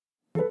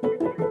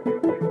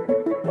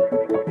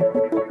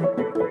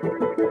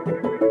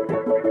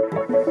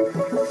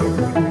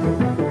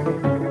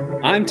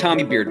I'm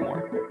Tommy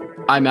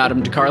Beardmore. I'm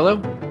Adam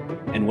DiCarlo.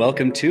 And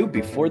welcome to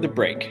Before the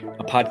Break,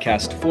 a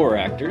podcast for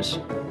actors.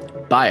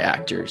 By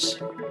actors.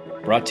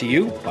 Brought to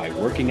you by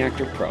Working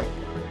Actor Pro.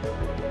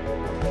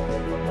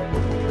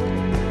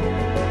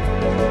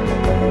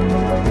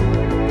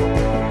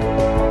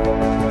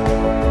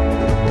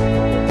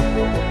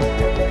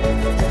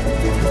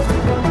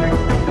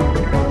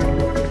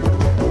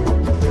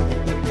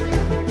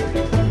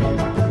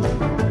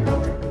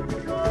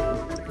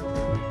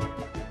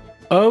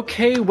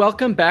 Okay,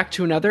 welcome back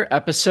to another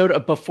episode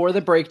of Before the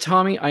Break,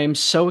 Tommy. I am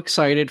so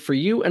excited for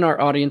you and our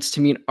audience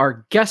to meet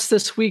our guest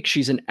this week.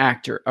 She's an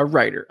actor, a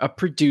writer, a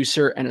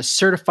producer, and a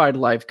certified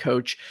life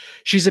coach.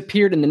 She's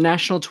appeared in the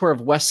national tour of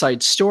West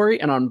Side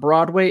Story and on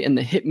Broadway in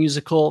the hit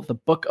musical The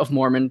Book of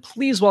Mormon.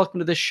 Please welcome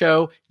to the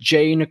show,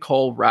 J.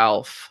 Nicole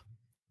Ralph.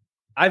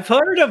 I've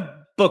heard of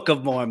Book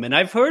of Mormon.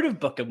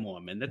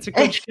 That's a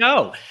good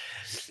show.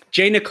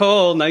 J.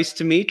 Nicole, nice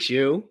to meet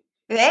you.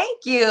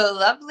 Thank you.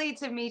 Lovely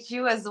to meet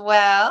you as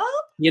well.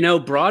 You know,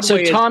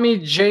 Broadway. So Tommy,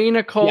 J.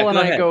 Nicole and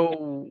I ahead.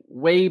 go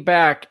way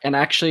back. And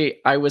actually,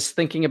 I was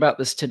thinking about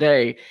this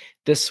today.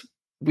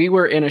 We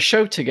were in a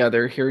show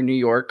together here in New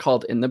York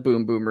called In the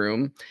Boom Boom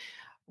Room.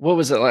 What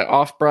was it, like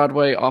off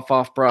Broadway,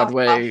 off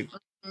Broadway? Off.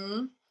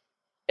 Mm-hmm.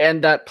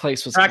 And that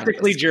place was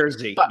Practically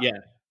Jersey. But, yeah.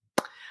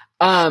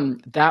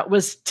 That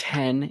was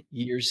 10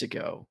 years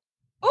ago.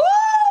 Ooh,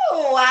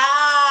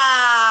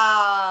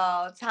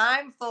 wow.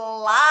 Time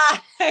flies.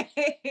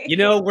 You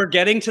know, we're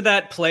getting to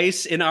that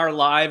place in our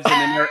lives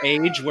and in our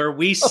age where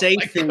we say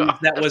things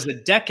that was a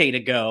decade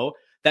ago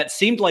that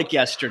seemed like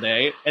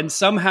yesterday, and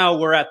somehow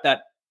we're at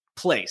that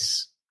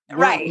place.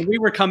 Right. When we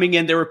were coming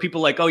in, there were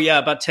people like, oh yeah,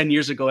 about 10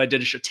 years ago I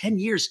did a show. 10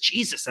 years?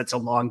 Jesus, that's a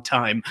long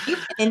time.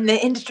 You've been in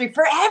the industry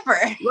forever.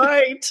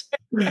 Right.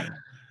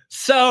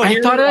 So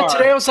I thought of that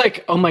today. I was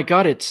like, oh my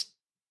God, it's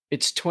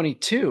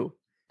 22.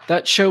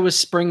 That show was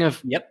spring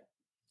of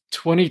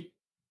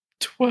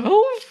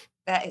 2012?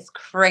 That is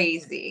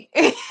crazy.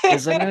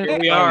 Isn't it? Here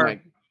we are. Oh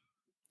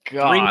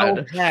my God. 3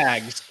 old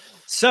tags.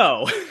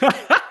 So,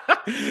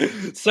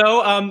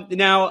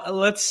 now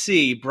let's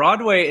see.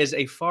 Broadway is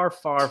a far,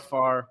 far,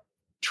 far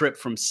trip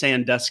from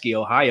Sandusky,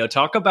 Ohio.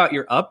 Talk about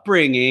your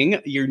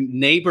upbringing, your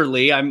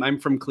neighborly. I'm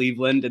from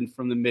Cleveland and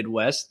from the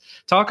Midwest.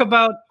 Talk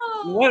about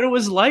what it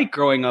was like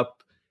growing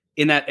up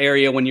in that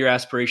area when your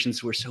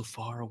aspirations were so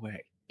far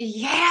away.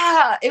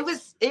 Yeah, it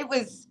was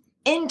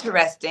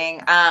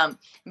interesting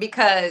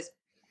because,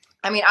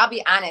 I mean, I'll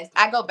be honest.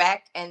 I go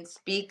back and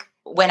speak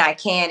when I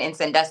can in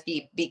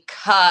Sandusky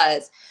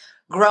because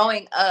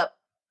growing up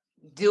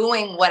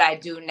doing what I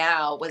do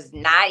now was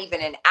not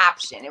even an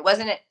option. It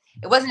wasn't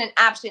an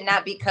option,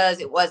 not because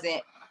it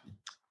wasn't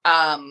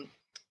I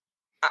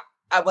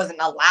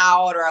wasn't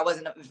allowed or I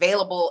wasn't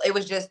available. It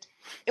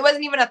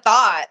wasn't even a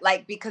thought,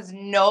 like, because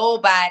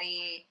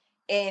nobody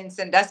in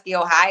Sandusky,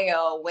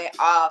 Ohio went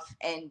off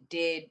and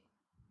did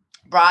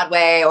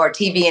Broadway or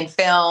TV and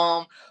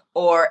film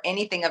or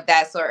anything of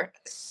that sort.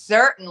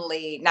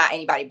 Certainly not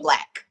anybody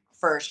Black,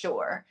 for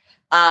sure.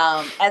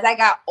 As I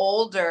got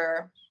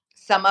older,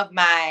 some of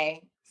my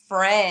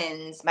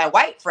friends, my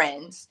white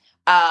friends,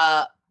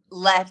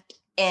 left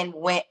and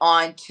went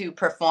on to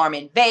perform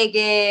in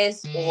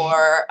Vegas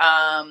or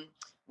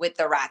with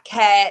the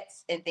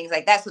Rockettes and things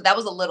like that. So that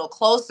was a little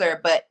closer,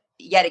 but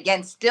yet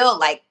again, still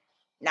like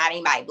not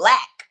anybody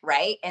Black,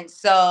 right? And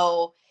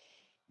so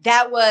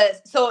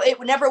it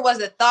never was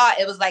a thought.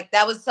 It was like,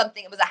 that was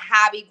something, it was a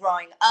hobby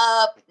growing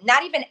up,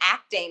 not even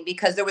acting,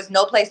 because there was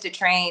no place to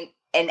train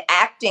in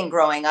acting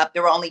growing up.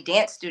 There were only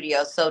dance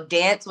studios. So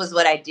dance was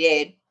what I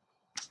did.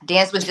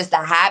 Dance was just a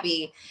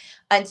hobby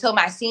until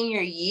my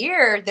senior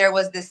year. There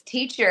was this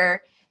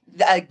teacher,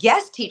 a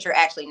guest teacher,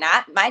 actually,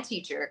 not my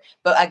teacher,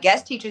 but a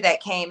guest teacher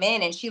that came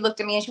in, and she looked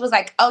at me and she was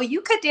like, oh,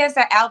 you could dance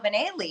at Alvin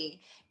Ailey.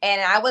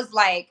 And I was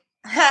like,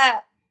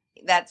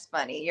 that's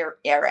funny.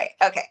 Yeah, right.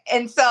 Okay.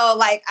 And so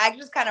like, I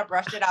just kind of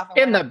brushed it off.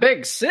 In the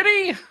big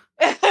city?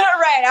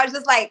 Right. I was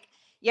just like,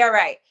 yeah,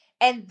 right.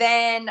 And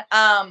then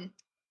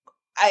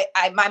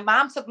my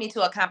mom took me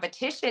to a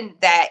competition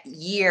that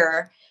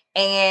year,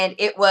 and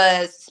it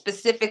was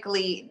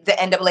specifically the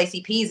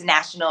NAACP's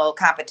national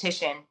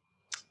competition.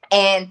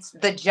 And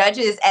the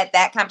judges at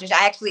that competition,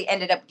 I actually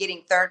ended up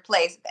getting third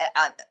place.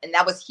 And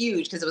that was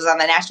huge because it was on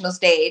the national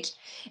stage.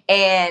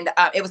 And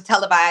it was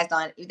televised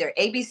on either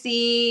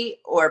ABC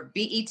or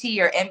BET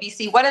or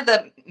NBC, one of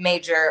the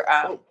major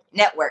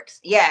networks.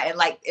 Yeah. And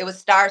like, it was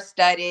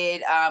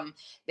star-studded.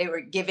 They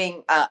were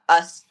giving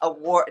us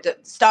awards. The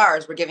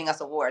stars were giving us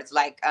awards.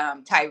 Like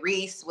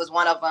Tyrese was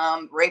one of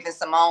them.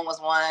 Raven-Symoné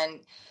was one.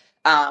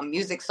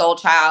 Music Soul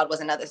Child was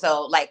another.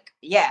 So like,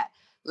 yeah,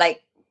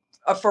 like,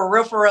 a for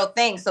real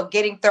thing. So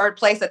getting third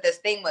place at this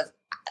thing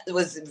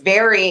was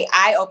very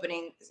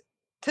eye-opening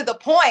to the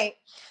point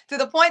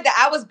that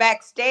I was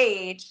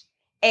backstage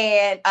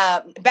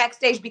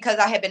because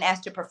I had been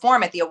asked to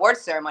perform at the awards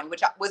ceremony,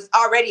 which was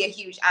already a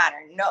huge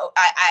honor. No,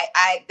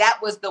 I that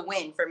was the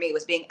win for me,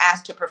 was being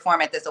asked to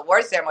perform at this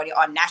awards ceremony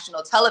on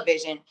national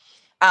television.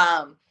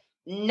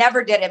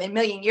 Never did it in a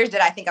million years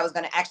did I think I was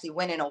going to actually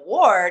win an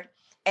award.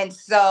 And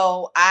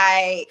so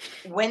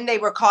when they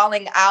were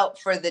calling out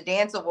for the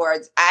dance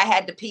awards, I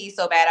had to pee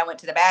so bad I went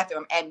to the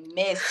bathroom and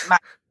missed my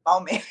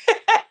moment.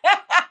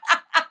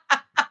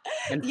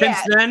 And since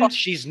then,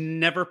 she's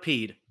never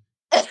peed.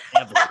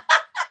 Ever.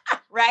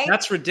 Right?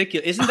 That's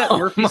ridiculous. Isn't that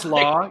Murphy's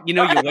Law? You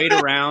know, you wait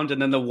around and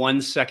then the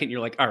 1 second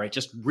you're like, all right,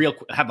 just real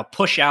quick, have a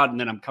push out and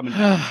then I'm coming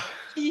back.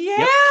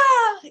 Yeah.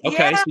 Yep.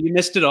 Okay, so you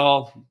missed it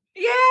all.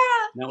 Yeah.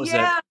 That was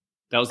it.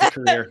 That was the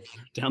career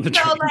down the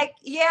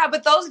drain.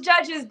 But those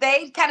judges,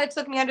 they kind of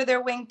took me under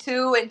their wing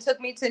too and took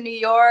me to New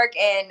York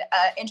and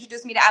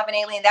introduced me to Alvin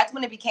Ailey. And that's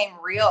when it became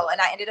real. And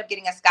I ended up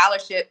getting a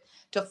scholarship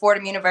to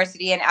Fordham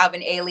University and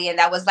Alvin Ailey. And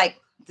that was like,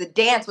 the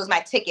dance was my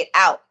ticket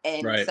out.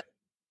 And right. So,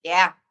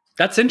 yeah.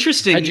 That's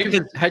interesting.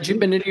 Had you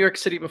been to New York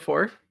City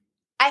before?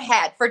 I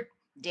had, for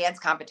dance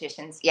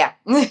competitions. Yeah.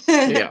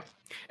 Yeah.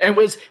 And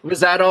was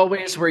that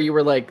always where you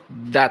were like,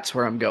 that's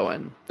where I'm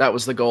going? That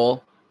was the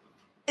goal?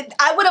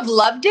 I would have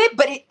loved it,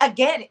 but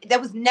again, there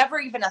was never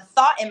even a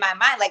thought in my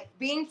mind. Like,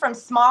 being from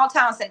small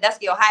town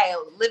Sandusky,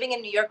 Ohio, living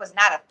in New York was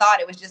not a thought.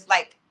 It was just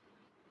like,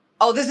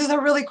 oh, this is a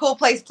really cool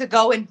place to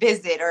go and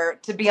visit or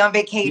to be on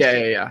vacation.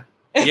 Yeah.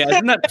 Yeah,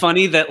 isn't that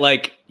funny that,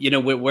 like, you know,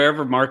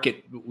 wherever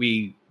market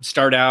we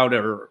start out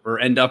or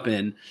end up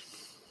in,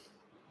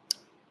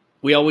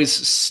 we always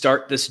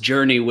start this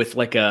journey with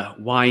like a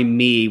why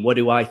me? What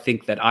do I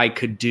think that I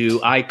could do?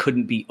 I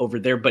couldn't be over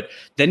there. But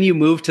then you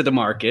move to the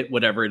market,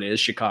 whatever it is,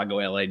 Chicago,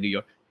 LA, New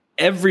York.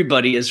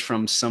 Everybody is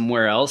from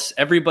somewhere else.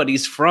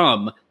 Everybody's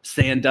from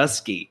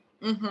Sandusky.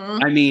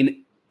 Mm-hmm. I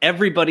mean,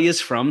 everybody is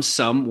from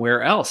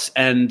somewhere else.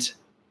 And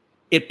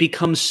it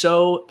becomes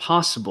so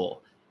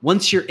possible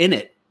once you're in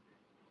it.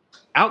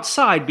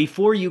 Outside,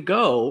 before you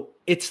go,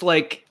 it's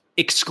like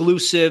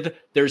exclusive.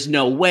 There's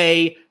no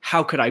way.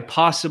 How could I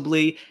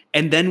possibly?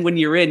 And then when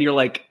you're in, you're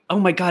like, oh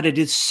my God, it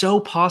is so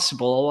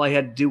possible. All I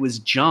had to do was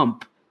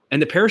jump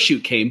and the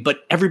parachute came,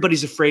 but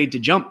everybody's afraid to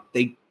jump.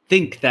 They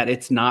think that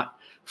it's not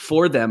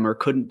for them or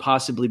couldn't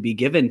possibly be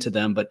given to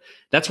them. But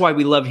that's why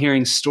we love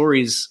hearing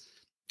stories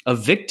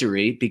of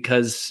victory,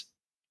 because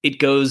it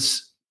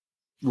goes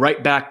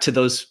right back to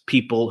those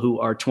people who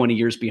are 20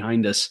 years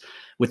behind us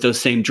with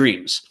those same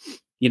dreams.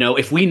 You know,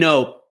 if we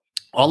know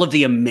all of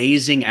the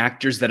amazing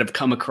actors that have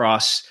come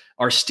across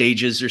our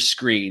stages or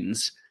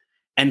screens,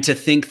 and to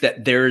think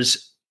that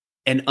there's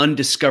an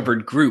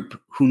undiscovered group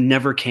who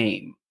never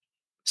came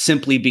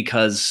simply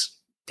because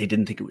they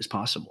didn't think it was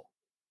possible.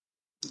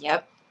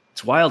 Yep.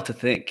 It's wild to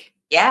think.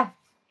 Yeah.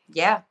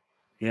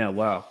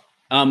 Wow.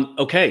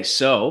 Okay.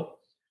 So,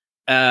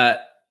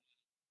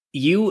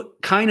 you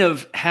kind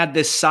of had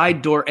this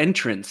side door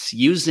entrance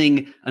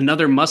using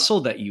another muscle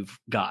that you've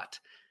got.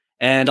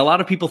 And a lot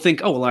of people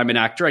think, oh, well, I'm an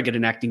actor. I get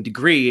an acting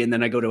degree and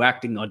then I go to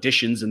acting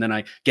auditions and then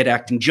I get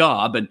acting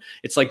job. And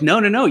it's like,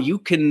 no. You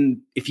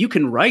can, if you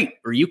can write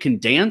or you can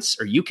dance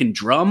or you can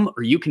drum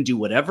or you can do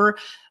whatever.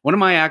 One of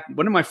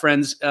my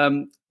friends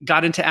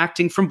got into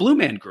acting from Blue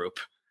Man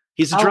Group.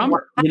 He's a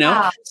drummer, wow. You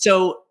know?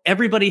 So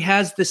everybody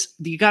has this,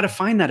 you got to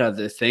find that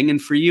other thing.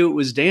 And for you, it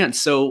was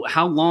dance. So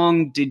how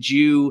long did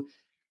you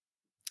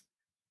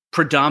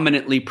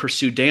predominantly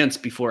pursue dance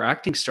before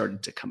acting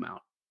started to come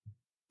out?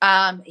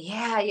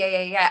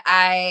 Yeah.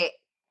 I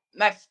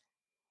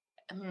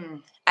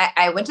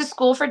went to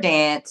school for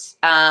dance.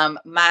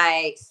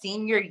 My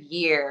senior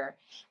year,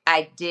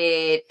 I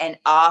did an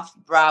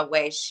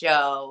off-Broadway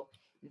show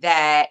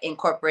that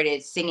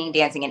incorporated singing,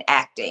 dancing, and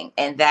acting.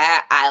 And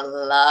that I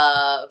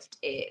loved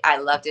it. I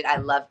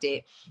loved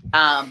it.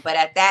 But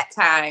at that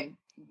time,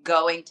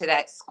 going to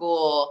that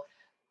school,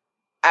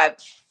 I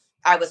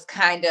was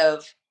kind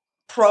of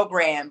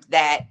programmed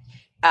that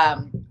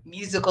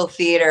musical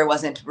theater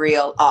wasn't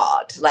real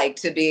art. Like,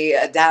 to be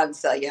a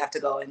dancer, you have to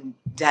go and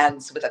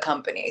dance with a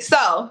company.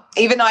 So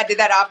even though I did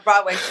that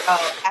off-Broadway show,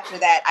 after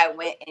that, I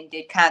went and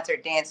did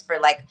concert dance for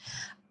like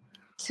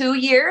 2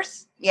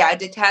 years. Yeah, I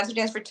did concert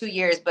dance for 2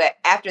 years. But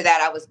after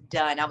that, I was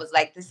done. I was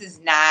like, this is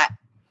not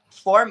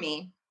for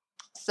me.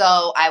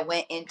 So I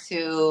went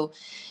into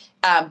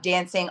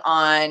dancing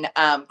on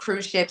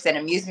cruise ships and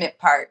amusement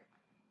parks.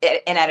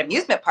 And at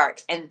amusement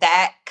parks, and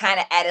that kind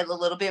of added a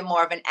little bit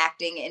more of an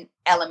acting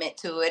element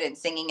to it, and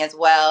singing as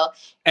well.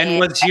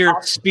 And was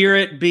your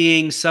spirit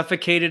being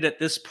suffocated at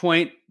this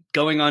point,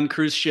 going on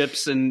cruise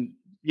ships, and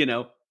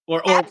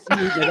or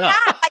absolutely not.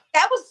 Like,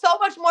 that was so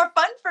much more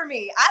fun for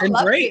me. I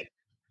loved it.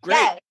 Great.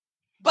 Yes.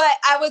 But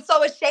I was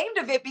so ashamed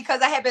of it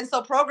because I had been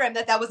so programmed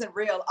that wasn't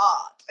real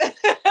art.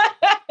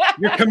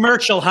 You're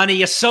commercial, honey.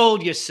 You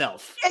sold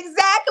yourself.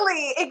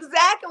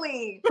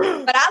 Exactly.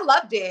 But I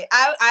loved it.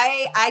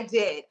 I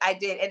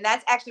did. And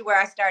that's actually where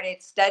I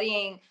started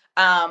studying.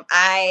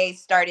 I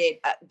started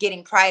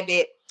getting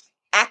private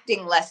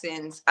acting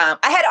lessons. I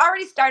had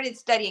already started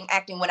studying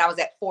acting when I was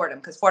at Fordham,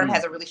 because Fordham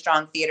has a really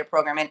strong theater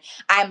program. And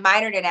I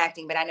minored in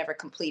acting, but I never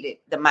completed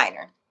the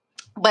minor.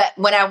 But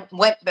when I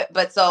went,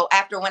 so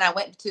after when I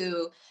went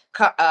to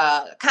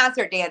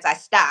concert dance, I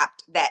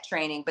stopped that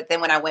training. But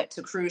then when I went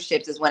to cruise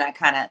ships is when I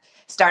kind of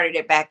started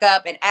it back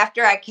up. And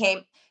after I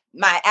came,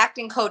 my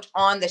acting coach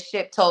on the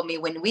ship told me,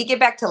 when we get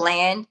back to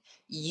land,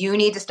 you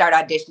need to start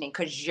auditioning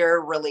because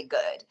you're really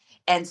good.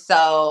 And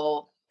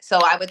so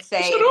I would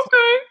say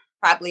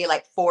probably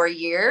like 4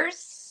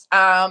 years.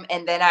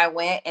 And then I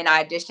went and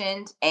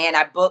auditioned and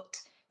I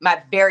booked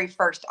my very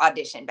first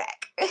audition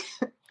back.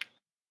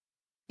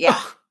 Yeah.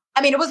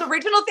 I mean, it was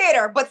original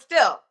theater, but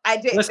still, I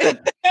did. Listen,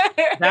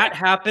 that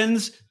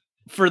happens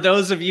for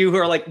those of you who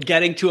are like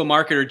getting to a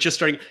market or just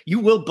starting. You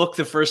will book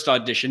the first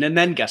audition, and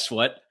then guess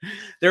what?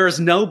 There is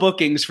no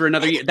bookings for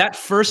another year. That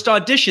first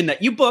audition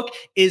that you book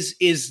is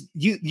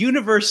the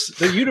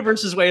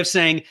universe's way of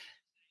saying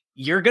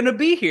you're going to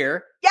be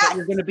here. Yes. But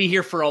you're going to be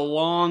here for a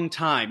long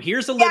time.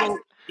 Here's a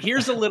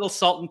little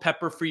salt and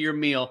pepper for your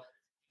meal,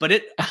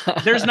 but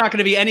there's not going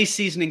to be any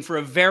seasoning for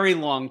a very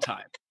long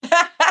time.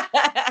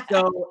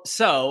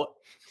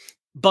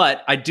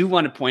 But I do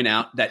want to point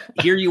out that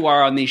here you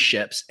are on these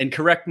ships, and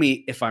correct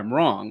me if I'm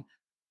wrong,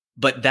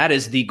 but that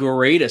is the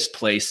greatest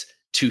place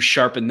to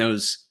sharpen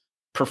those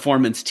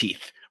performance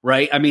teeth,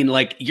 right? I mean,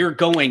 like you're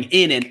going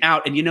in and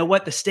out, and you know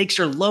what? The stakes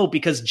are low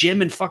because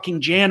Jim and fucking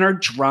Jan are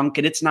drunk,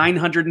 and it's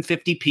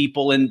 950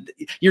 people, and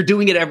you're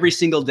doing it every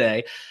single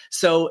day.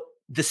 So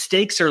the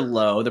stakes are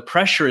low, the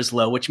pressure is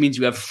low, which means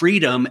you have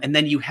freedom, and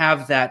then you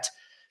have that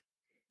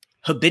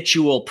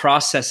habitual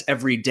process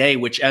every day,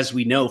 which, as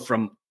we know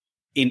from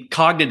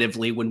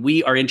cognitively, when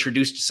we are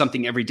introduced to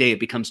something every day, it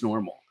becomes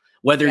normal.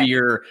 Whether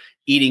you're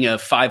eating a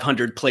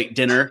 500 plate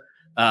dinner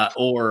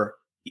or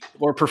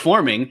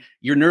performing,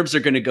 your nerves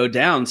are going to go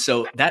down.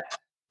 So that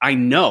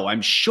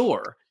I'm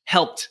sure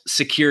helped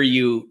secure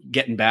you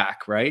getting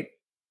back, right?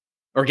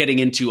 Or getting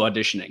into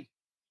auditioning.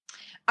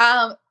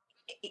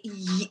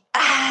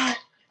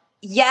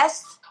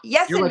 Yes.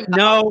 You're like,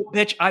 no,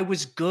 bitch, I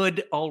was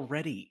good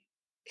already.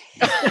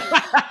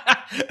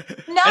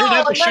 No, I didn't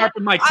have to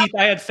sharpen my teeth.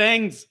 I had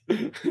fangs.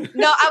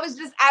 No,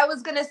 I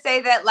was going to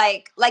say that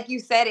like you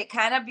said, it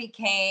kind of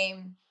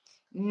became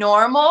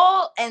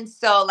normal. And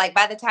so like,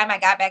 by the time I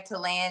got back to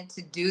land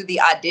to do the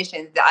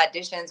auditions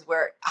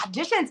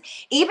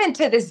even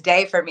to this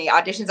day for me,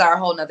 auditions are a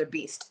whole nother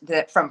beast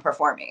from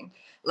performing.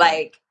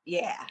 Like,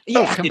 yeah.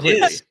 It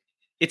is.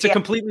 It's a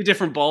completely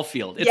different ball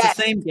field. It's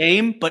the same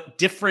game, but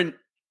different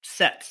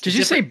sets. Did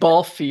you say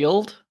ball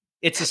field?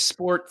 It's a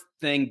sport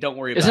thing. Don't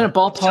worry about it. Isn't it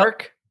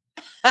ballpark?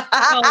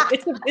 Well,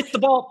 it's the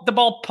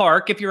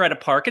ballpark. If you're at a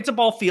park, it's a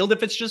ball field.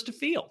 If it's just a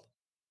field.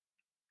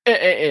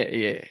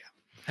 Yeah.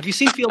 Have you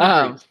seen Field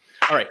of Dreams?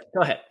 All right,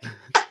 go ahead.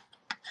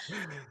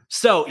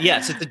 So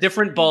yes, it's a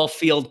different ball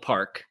field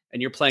park,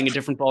 and you're playing a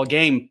different ball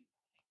game.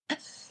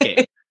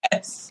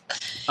 Yes.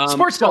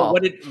 Sports ball.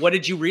 What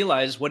did you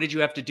realize? What did you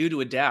have to do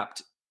to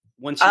adapt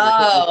once you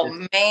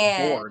were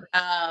bored?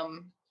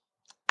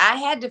 I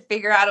had to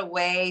figure out a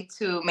way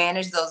to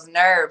manage those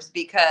nerves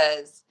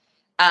because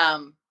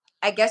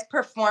I guess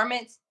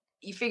performance,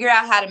 you figure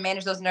out how to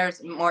manage those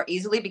nerves more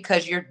easily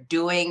because you're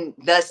doing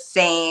the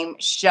same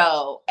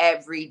show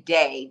every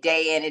day,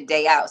 day in and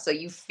day out. So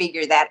you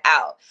figure that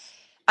out.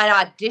 An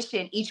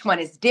audition, each one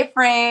is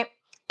different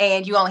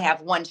and you only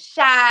have one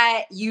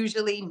shot,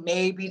 usually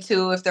maybe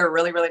two if they're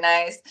really, really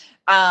nice.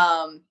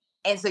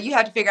 And so you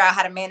have to figure out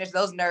how to manage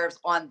those nerves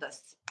on the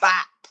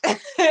spot.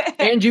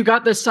 And you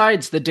got the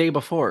sides the day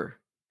before.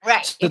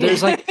 Right. So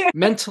there's like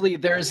mentally,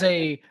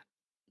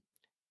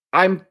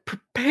 I'm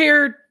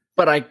prepared,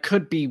 but I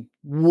could be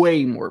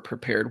way more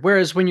prepared.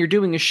 Whereas when you're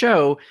doing a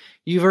show,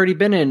 you've already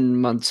been in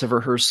months of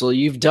rehearsal.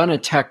 You've done a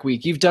tech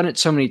week. You've done it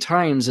so many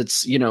times.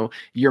 It's,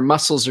 your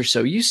muscles are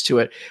so used to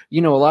it. A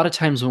lot of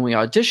times when we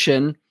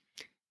audition,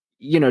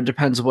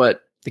 depends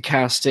what the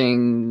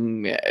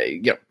casting,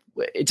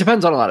 it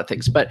depends on a lot of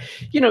things, but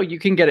you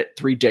can get it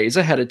 3 days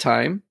ahead of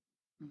time.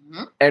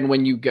 Mm-hmm. And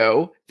when you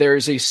go,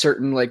 there's a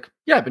certain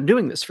I've been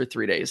doing this for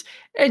 3 days,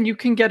 and you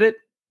can get it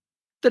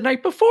the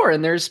night before.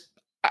 And there's,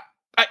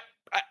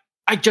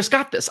 I just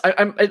got this.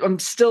 I'm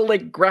still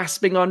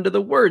grasping onto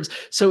the words.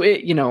 So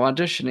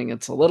auditioning,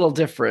 it's a little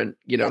different,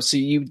 so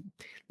you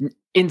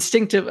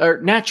instinctive or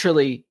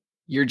naturally,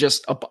 you're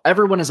just,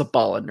 everyone has a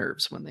ball of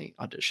nerves when they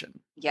audition.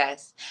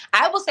 Yes.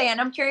 I will say,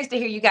 and I'm curious to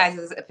hear you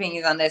guys'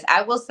 opinions on this.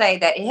 I will say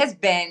that it has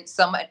been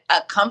so much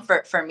a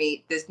comfort for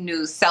me, this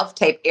new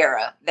self-tape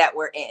era that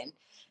we're in.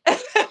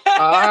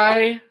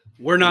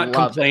 We're not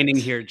complaining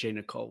here, J.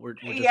 Nicole. We're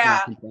just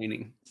not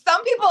complaining.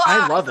 Some people are.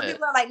 I love it.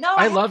 People are like, no,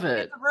 I love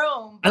it. The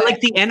room, I like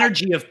the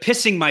energy of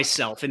pissing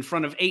myself in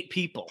front of 8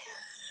 people.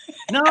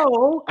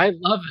 No. I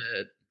love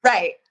it.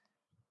 Right.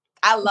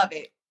 I love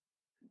it.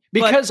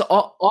 Because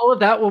all of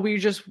that, what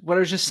I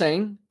was just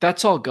saying,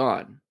 that's all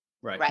gone.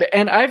 Right.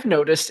 And I've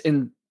noticed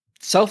in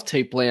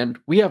self-tape land,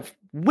 we have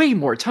way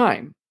more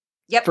time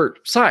for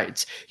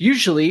sides.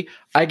 Usually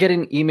I get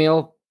an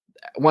email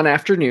one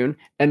afternoon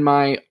and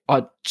my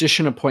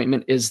audition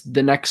appointment is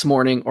the next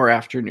morning or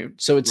afternoon.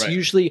 So it's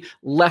usually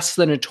less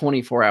than a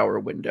 24-hour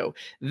window.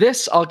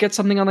 This, I'll get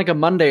something on a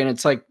Monday and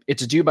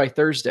it's due by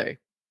Thursday.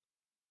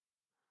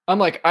 I'm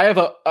like, I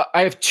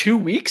have 2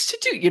 weeks to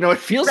do, it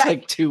feels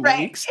like 2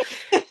 weeks.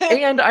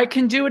 And I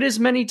can do it as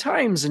many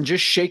times and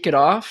just shake it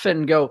off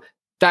and go,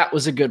 that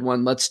was a good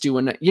one. Let's do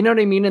it. You know what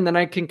I mean? And then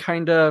I can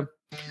kind of,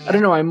 I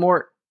don't know, I'm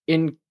more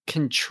in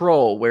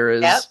control.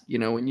 Whereas,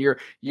 when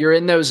you're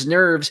in those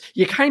nerves,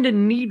 you kind of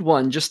need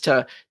one just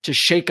to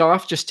shake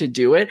off, just to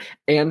do it.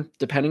 And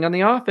depending on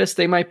the office,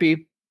 they might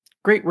be,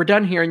 great, we're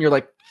done here. And you're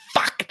like,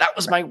 fuck, that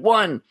was my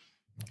one.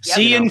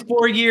 See you in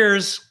 4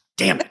 years.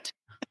 Damn it.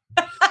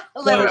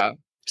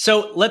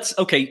 So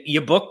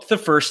you booked the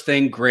first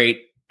thing.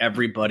 Great.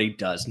 Everybody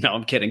does. No,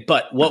 I'm kidding.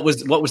 But what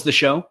was the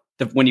show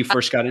when you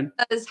first got in?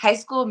 It was High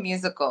School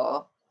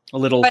Musical. A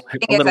little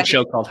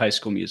show called High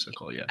School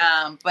Musical.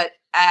 Yeah. But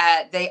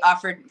they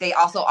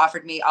also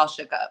offered me All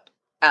Shook Up.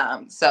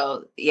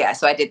 So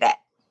I did that.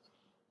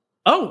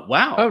 Oh,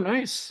 wow. Oh,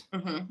 nice.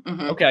 Mm-hmm,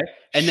 mm-hmm. Okay.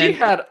 And she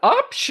had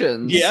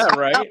options. Yeah.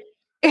 Right.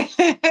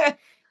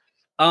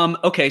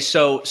 Okay.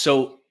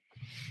 So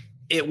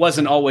it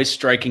wasn't always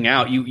striking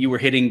out. You were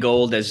hitting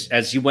gold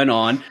as you went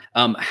on.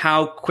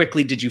 How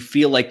quickly did you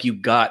feel like you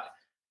got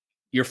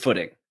your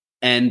footing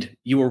and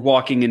you were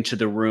walking into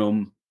the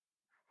room,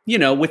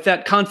 with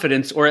that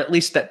confidence or at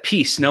least that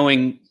peace,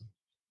 knowing,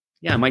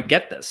 I might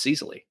get this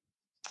easily?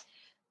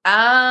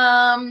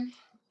 I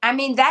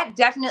mean, that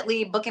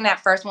definitely, booking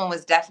that first one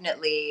was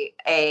definitely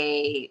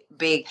a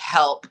big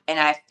help. And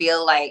I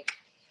feel like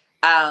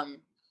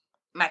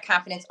my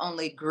confidence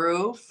only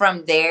grew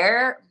from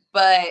there.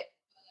 But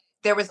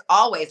there was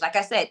always, like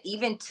I said,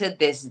 even to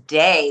this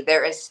day,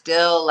 there is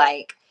still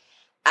like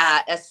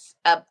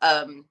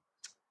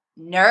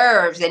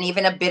nerves and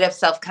even a bit of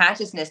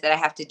self-consciousness that I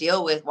have to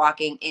deal with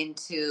walking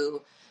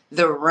into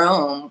the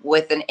room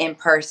with an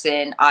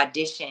in-person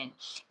audition.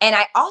 And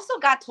I also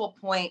got to a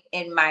point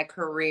in my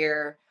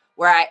career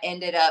where I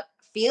ended up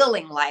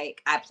feeling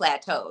like I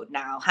plateaued.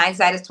 Now,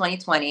 hindsight is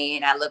 2020,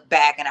 and I look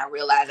back and I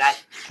realize I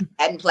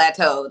hadn't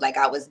plateaued. Like,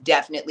 I was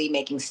definitely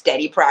making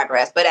steady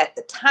progress. But at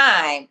the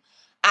time,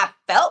 I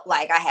felt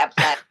like I had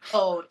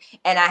plateaued,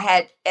 and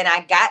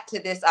I got to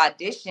this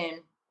audition.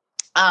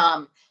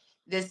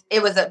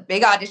 It was a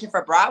big audition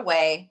for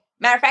Broadway.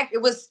 Matter of fact,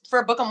 it was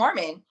for Book of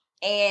Mormon.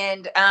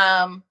 And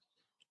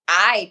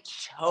I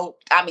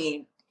choked,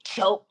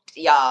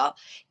 y'all,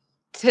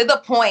 to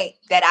the point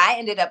that I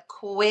ended up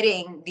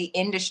quitting the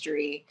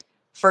industry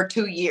for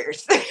 2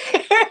 years.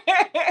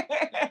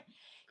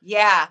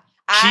 Yeah.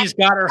 She's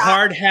got her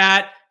hard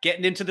hat,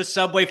 getting into the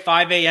subway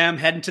 5 a.m.,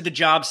 heading to the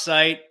job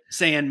site,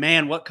 saying,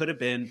 man, what could have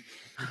been?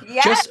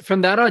 Yeah. Just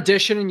from that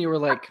audition, and you were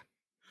like,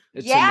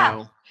 it's a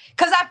no.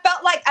 Because I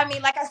felt like,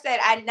 like I said,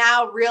 I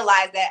now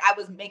realize that I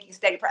was making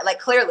steady progress. Like,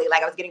 clearly,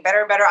 like I was getting better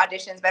and better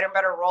auditions, better and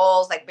better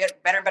roles, like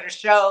better and better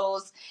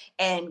shows,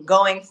 and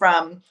going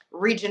from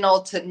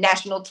regional to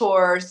national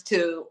tours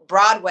to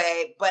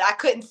Broadway. But I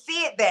couldn't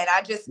see it then.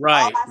 I just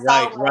right. I'm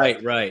not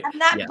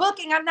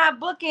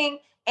booking.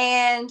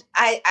 And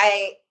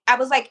I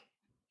was like,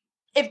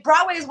 if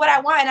Broadway is what I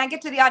want and I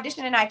get to the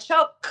audition and I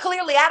choke,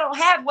 clearly I don't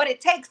have what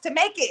it takes to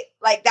make it.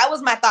 Like, that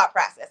was my thought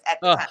process at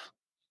the time.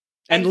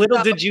 And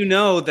little did you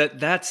know that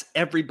that's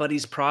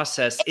everybody's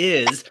process,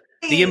 is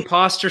the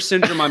imposter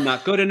syndrome. I'm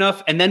not good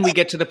enough. And then we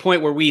get to the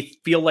point where we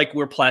feel like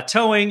we're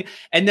plateauing,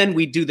 and then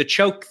we do the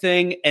choke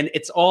thing. And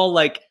it's all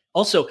like,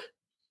 also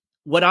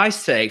what I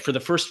say for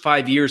the first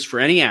 5 years for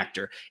any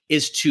actor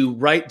is to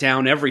write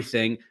down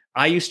everything.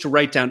 I used to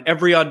write down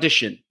every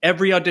audition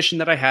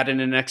that I had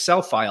in an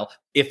Excel file.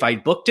 If I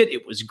booked it,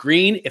 it was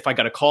green. If I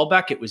got a call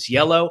back, it was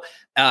yellow.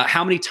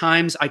 How many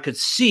times I could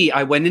see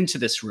I went into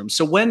this room.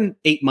 So when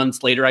 8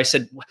 months later, I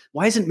said,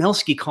 why isn't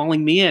Melski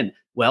calling me in?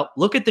 Well,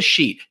 look at the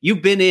sheet.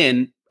 You've been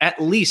in at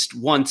least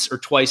once or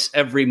twice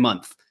every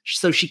month.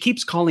 So she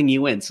keeps calling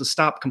you in. So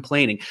stop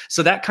complaining.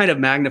 So that kind of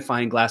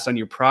magnifying glass on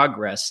your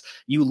progress,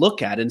 you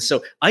look at. And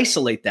so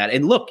isolate that.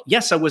 And look,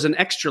 yes, I was an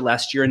extra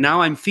last year and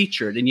now I'm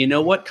featured. And you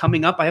know what?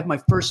 Coming up, I have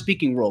my first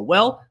speaking role.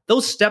 Well,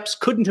 those steps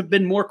couldn't have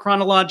been more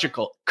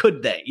chronological,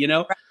 could they?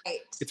 Right.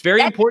 It's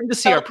very important to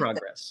see our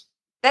progress.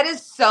 That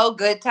is so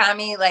good,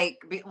 Tommy. Like,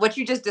 what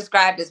you just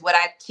described is what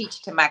I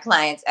teach to my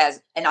clients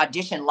as an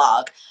audition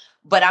log.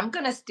 But I'm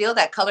going to steal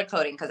that color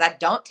coding because I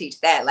don't teach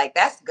that. Like,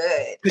 that's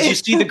good. Because you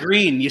see the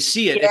green, you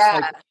see it. Yeah.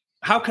 It's like,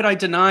 how could I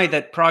deny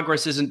that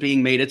progress isn't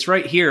being made? It's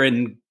right here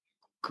in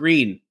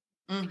green.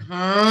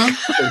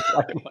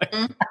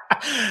 Mm-hmm.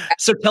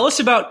 So tell us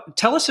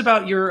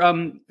about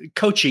your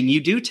coaching. You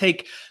do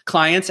take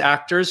clients,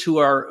 actors who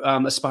are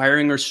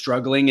aspiring or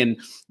struggling, and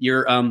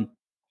you're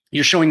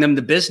showing them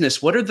the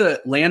business. What are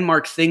the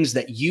landmark things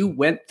that you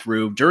went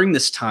through during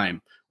this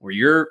time where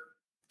you're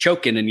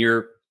choking and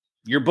you're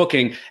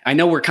booking? I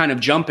know we're kind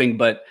of jumping,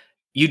 but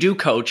you do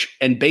coach,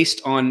 and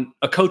based on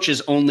a coach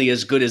is only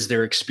as good as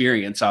their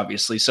experience,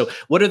 obviously. So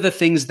what are the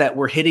things that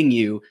were hitting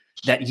you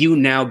that you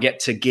now get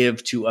to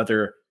give to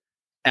other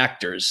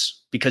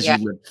actors because you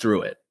lived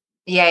through it?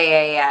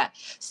 Yeah.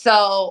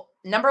 So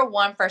number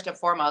one, first and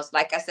foremost,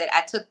 like I said,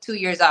 I took 2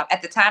 years off.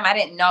 At the time, I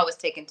didn't know I was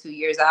taking 2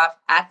 years off.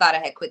 I thought I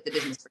had quit the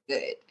business for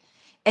good.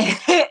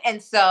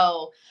 And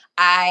so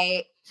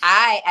I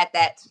at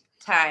that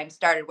time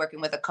started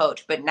working with a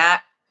coach, but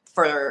not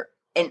for,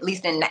 at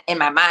least in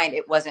my mind,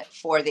 it wasn't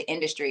for the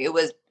industry. It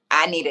was,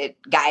 I needed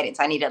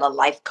guidance. I needed a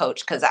life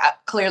coach because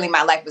clearly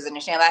my life was in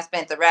a shambles. I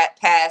spent the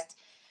past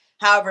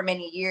however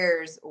many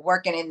years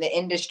working in the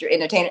industry,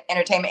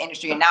 entertainment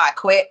industry, and now I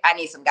quit. I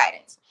need some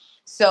guidance.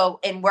 So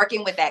in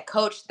working with that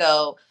coach,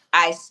 though,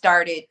 I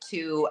started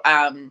to,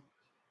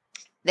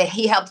 that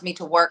he helped me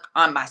to work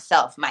on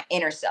myself, my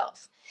inner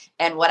self.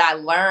 And what I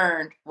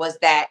learned was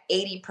that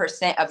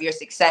 80% of your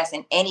success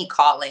in any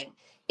calling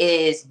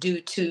is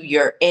due to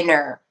your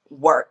inner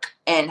work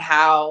and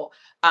how,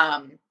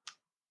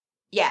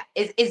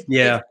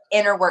 it's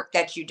inner work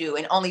that you do.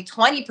 And only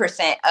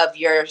 20% of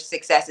your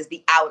success is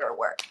the outer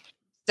work.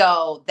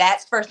 So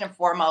that's first and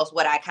foremost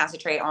what I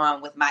concentrate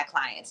on with my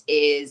clients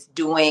is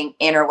doing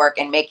inner work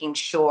and making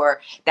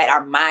sure that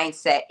our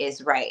mindset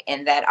is right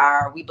and that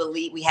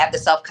we have the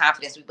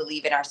self-confidence, we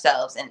believe in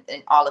ourselves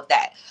and all of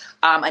that.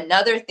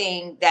 Another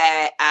thing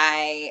that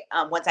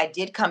once I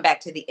did come back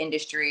to the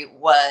industry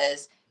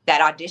was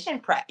that audition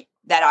prep.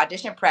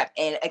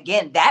 And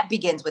again, that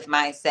begins with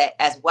mindset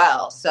as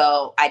well.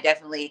 So I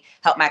definitely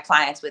help my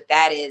clients with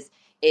that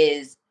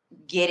is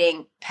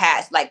getting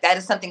past, like, that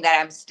is something that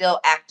I'm still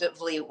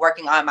actively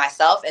working on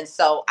myself. And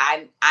so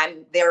I'm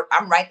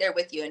right there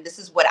with you. And this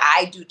is what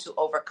I do to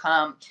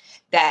overcome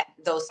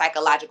those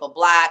psychological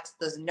blocks,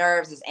 those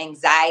nerves, this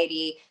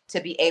anxiety,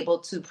 to be able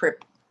to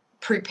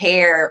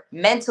prepare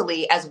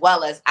mentally, as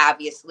well as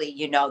obviously,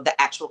 the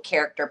actual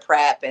character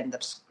prep and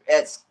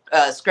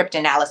the script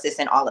analysis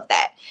and all of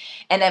that.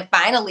 And then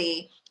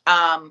finally,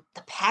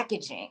 the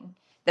packaging,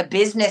 the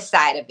business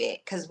side of it,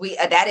 because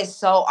that is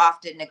so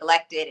often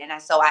neglected. And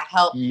so I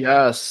help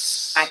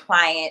my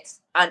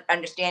clients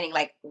understanding,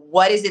 like,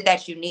 what is it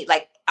that you need?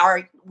 Like,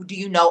 are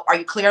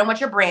you clear on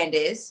what your brand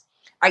is?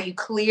 Are you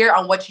clear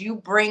on what you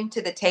bring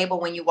to the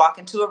table when you walk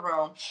into a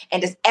room?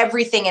 And is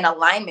everything in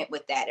alignment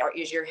with that? Or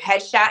is your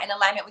headshot in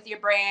alignment with your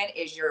brand?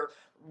 Is your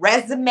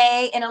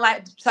resume in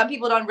alignment? Some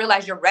people don't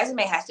realize your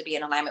resume has to be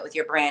in alignment with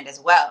your brand as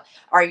well.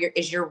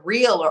 Is your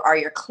reel or are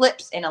your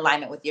clips in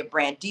alignment with your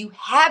brand? Do you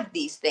have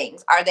these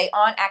things? Are they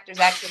on Actors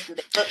Access?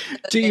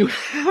 Do you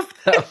have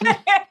them?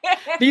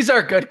 These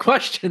are good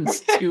questions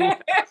too.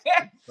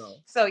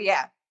 So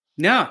yeah.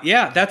 No,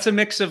 yeah, that's a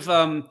mix of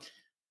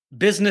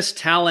business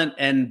talent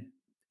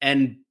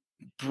and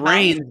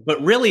brains,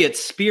 but really it's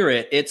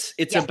spirit.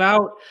 It's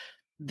about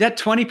that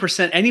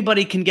 20%.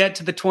 Anybody can get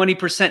to the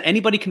 20%.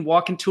 Anybody can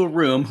walk into a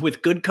room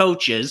with good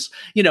coaches,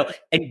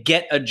 and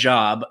get a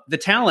job. The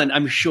talent,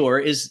 I'm sure,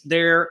 is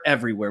there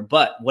everywhere.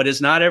 But what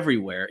is not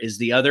everywhere is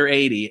the other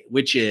 80,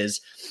 which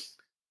is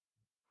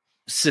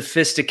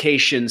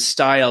sophistication,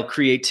 style,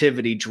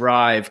 creativity,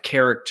 drive,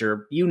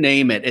 character, you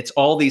name it. It's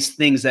all these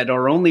things that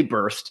are only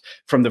birthed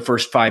from the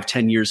first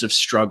 5-10 years of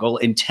struggle,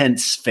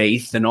 intense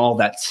faith and all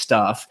that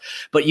stuff.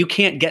 But you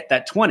can't get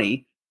that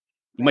 20.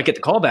 You might get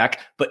the call back,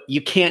 but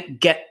you can't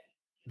get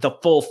the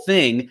full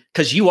thing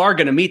because you are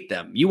going to meet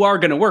them. You are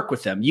going to work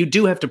with them. You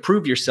do have to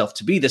prove yourself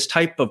to be this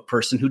type of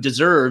person who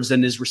deserves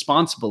and is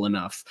responsible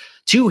enough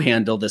to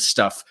handle this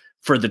stuff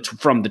from the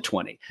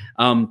 20.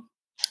 Let me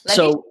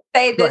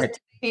say this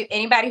to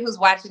anybody who's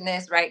watching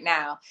this right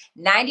now.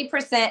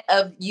 90%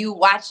 of you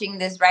watching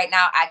this right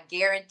now, I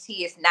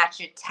guarantee it's not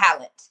your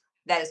talent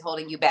that is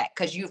holding you back,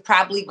 because you've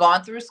probably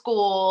gone through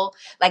school.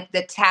 Like,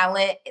 the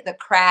talent, the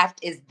craft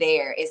is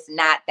there. It's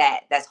not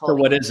that's holding.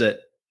 So what is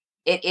it?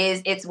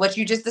 It's what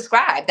you just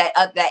described, that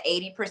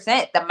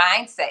 80%, the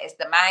mindset. It's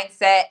the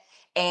mindset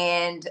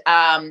and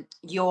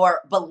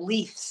your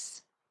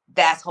beliefs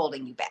that's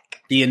holding you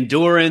back. The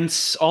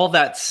endurance, all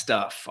that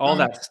stuff.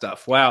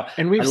 Wow.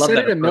 And we've said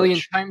it a million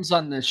times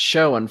on this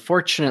show.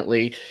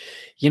 Unfortunately,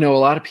 a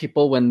lot of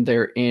people, when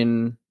they're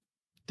in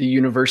the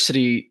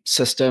university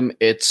system,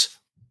 it's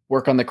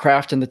work on the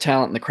craft and the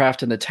talent and the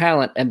craft and the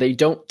talent. And they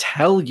don't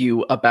tell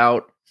you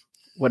about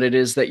what it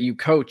is that you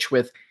coach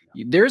with.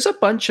 There's a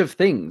bunch of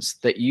things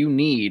that you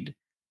need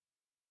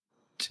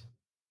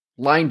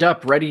lined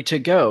up, ready to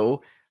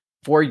go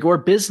for your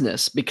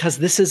business, because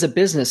this is a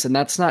business and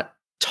that's not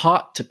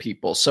taught to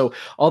people. So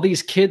all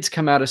these kids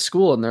come out of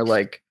school and they're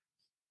like,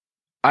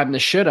 I'm the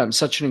shit. I'm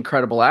such an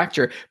incredible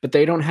actor, but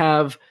they don't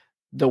have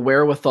the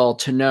wherewithal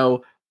to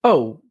know,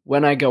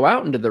 when I go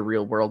out into the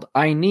real world,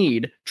 I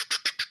need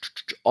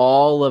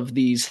all of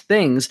these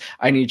things.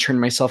 I need to turn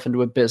myself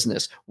into a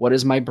business. What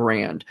is my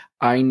brand?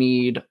 I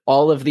need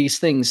all of these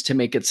things to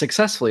make it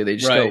successfully. They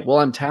just go, well,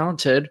 I'm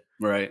talented.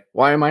 Right.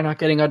 Why am I not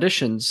getting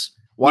auditions?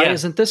 Why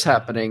isn't this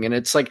happening? And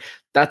it's like,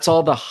 that's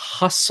all the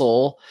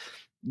hustle,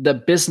 the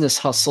business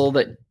hustle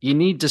that you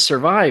need to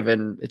survive.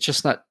 And it's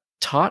just not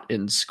taught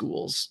in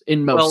schools,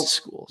 in most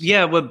schools.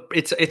 Yeah, well,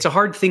 it's a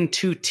hard thing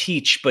to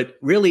teach, but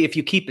really, if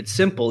you keep it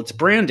simple, it's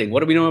branding.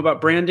 What do we know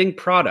about branding?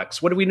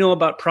 Products. What do we know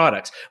about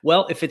products?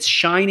 Well, if it's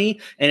shiny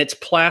and it's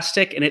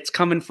plastic and it's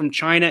coming from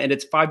China and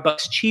it's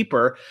 $5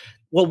 cheaper,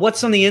 well,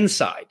 what's on the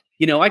inside?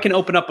 I can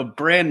open up a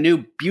brand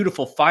new,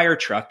 beautiful fire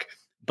truck,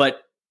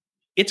 but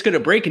it's going to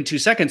break in 2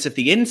 seconds if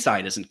the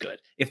inside isn't good.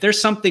 If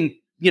there's something,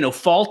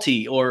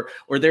 faulty or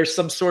there's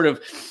some sort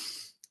of,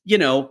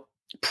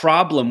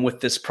 problem with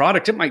this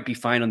product, it might be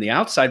fine on the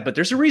outside, but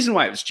there's a reason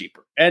why it was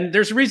cheaper. And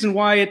there's a reason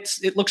why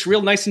it looks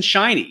real nice and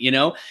shiny.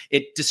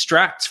 It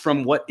distracts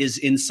from what is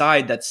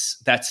inside.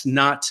 That's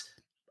not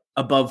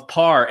above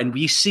par. And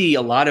we see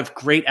a lot of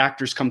great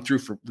actors come through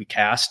for we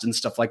cast and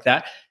stuff like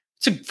that.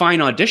 It's a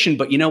fine audition,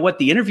 but you know what?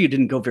 The interview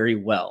didn't go very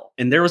well.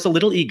 And there was a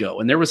little ego,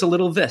 and there was a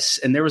little this,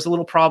 and there was a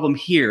little problem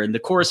here. And the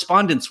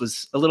correspondence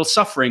was a little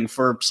suffering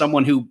for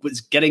someone who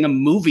was getting a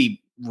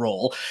movie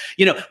role,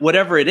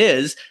 whatever it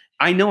is.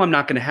 I know I'm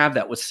not going to have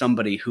that with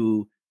somebody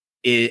who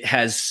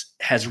has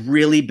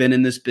really been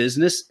in this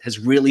business, has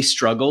really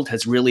struggled,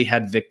 has really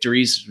had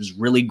victories, has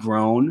really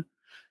grown,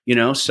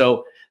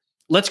 so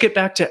let's get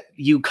back to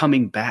you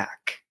coming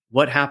back.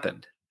 What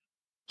happened?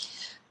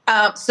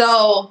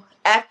 So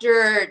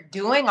after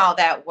doing all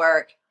that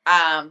work,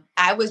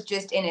 I was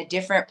just in a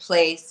different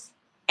place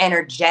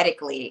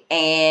energetically.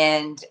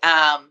 And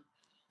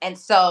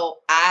so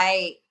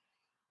I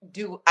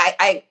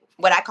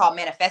what I call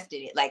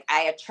manifested it. Like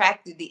I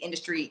attracted the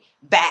industry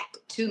back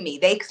to me.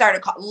 They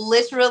started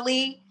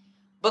literally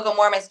Book of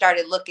Mormon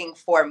started looking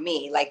for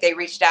me. Like they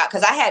reached out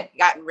because I had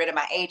gotten rid of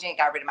my agent,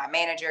 got rid of my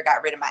manager,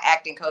 got rid of my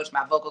acting coach,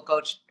 my vocal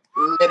coach,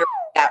 literally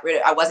got rid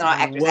of, I wasn't on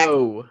Actors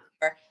Access.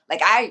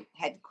 Like I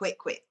had quit.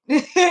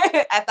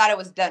 I thought it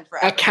was done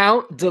forever.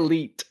 Account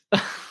delete.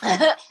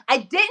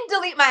 I didn't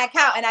delete my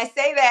account. And I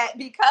say that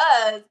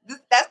because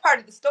that's part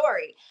of the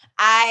story.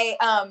 I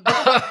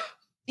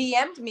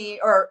DM'd me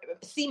or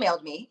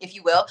C-mailed me, if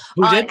you will.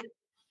 Who did?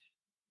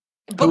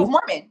 Book of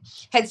Mormon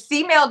had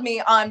C-mailed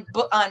me on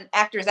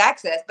Actors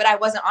Access, but I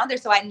wasn't on there,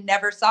 so I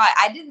never saw it.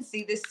 I didn't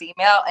see this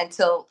C-mail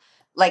until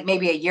like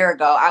maybe a year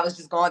ago. I was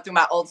just going through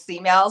my old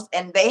C-mails,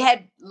 and they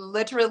had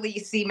literally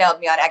C-mailed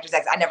me on Actors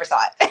Access. I never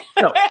saw it.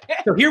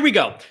 So here we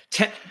go.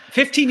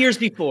 15 years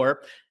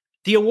before,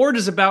 the award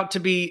is about to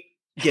be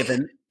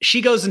given.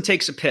 She goes and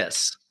takes a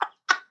piss.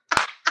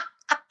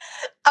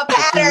 A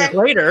pattern. Years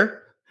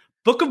later,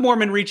 Book of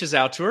Mormon reaches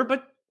out to her,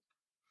 but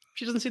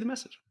she doesn't see the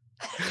message.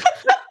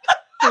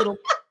 A little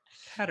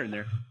pattern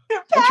there.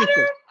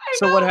 Pattern.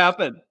 So what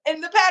happened?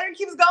 And the pattern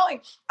keeps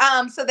going.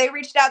 So they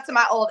reached out to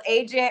my old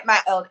agent. My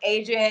old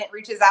agent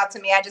reaches out to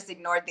me. I just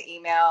ignored the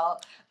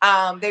email.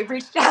 They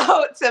reached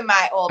out to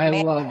my old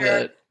manager. Love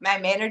it. My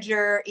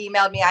manager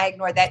emailed me. I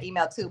ignored that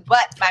email too.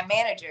 But my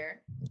manager,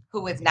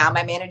 who is now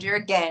my manager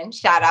again,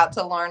 shout out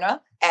to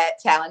Lorna at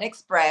Talent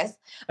Express,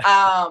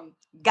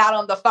 got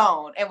on the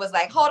phone and was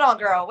like, hold on,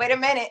 girl, wait a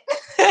minute.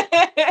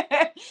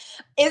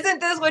 Isn't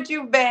this what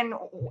you've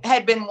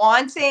had been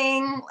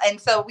wanting? And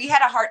so we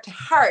had a heart to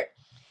heart.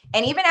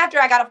 And even after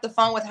I got off the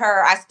phone with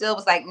her, I still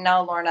was like,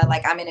 no, Lorna,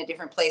 like I'm in a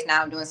different place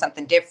now. I'm doing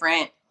something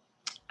different.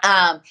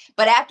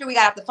 But after we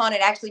got off the phone,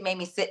 it actually made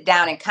me sit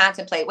down and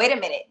contemplate, wait a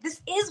minute,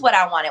 this is what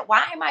I wanted.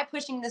 Why am I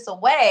pushing this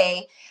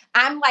away?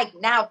 I'm like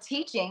now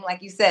teaching,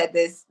 like you said,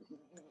 this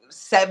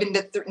 7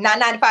 to 3, not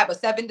 9 to 5, but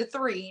 7 to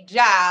 3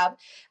 job,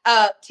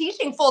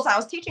 teaching full time. I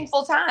was teaching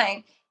full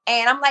time.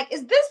 And I'm like,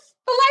 is this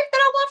the life that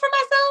I want for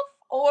myself?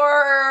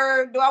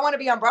 Or do I want to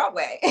be on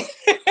Broadway?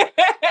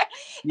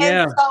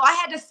 Yeah. And so I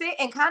had to sit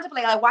and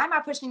contemplate, like, why am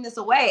I pushing this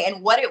away?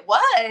 And what it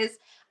was,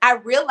 I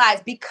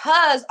realized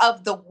because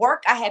of the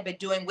work I had been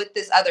doing with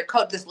this other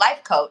coach, this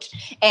life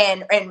coach,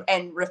 and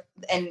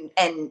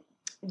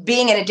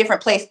being in a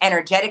different place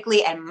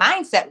energetically and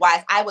mindset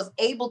wise, I was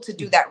able to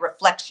do that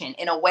reflection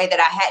in a way that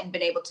I hadn't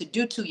been able to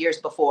do 2 years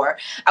before.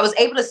 I was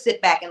able to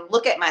sit back and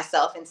look at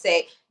myself and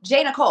say,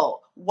 Jay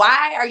Nicole,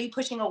 why are you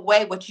pushing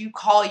away what you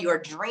call your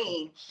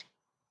dream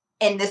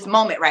in this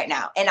moment right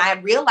now? And I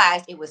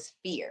realized it was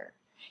fear.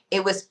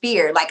 It was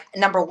fear. Like,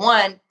 number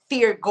one,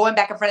 fear going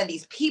back in front of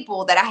these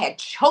people that I had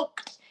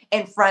choked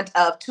in front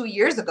of 2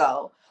 years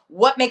ago.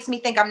 What makes me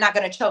think I'm not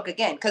going to choke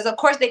again? Because, of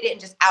course, they didn't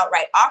just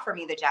outright offer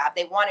me the job.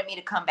 They wanted me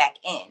to come back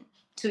in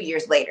 2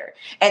 years later.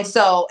 And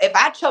so if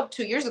I choked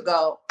 2 years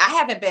ago, I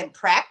haven't been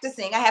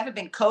practicing. I haven't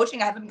been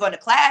coaching. I haven't been going to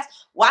class.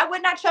 Why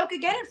wouldn't I choke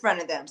again in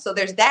front of them? So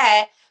there's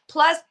that.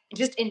 Plus,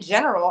 just in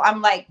general,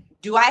 I'm like,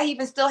 do I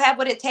even still have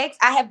what it takes?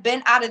 I have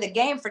been out of the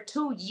game for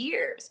 2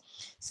 years.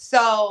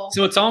 So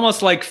it's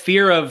almost like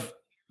fear of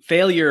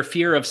failure,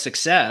 fear of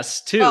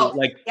success too.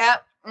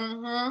 Yep.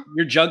 Mm-hmm.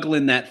 You're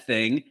juggling that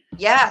thing.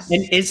 Yes.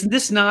 And is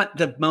this not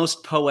the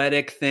most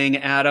poetic thing,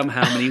 Adam?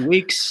 How many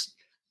weeks,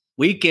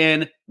 week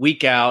in,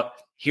 week out,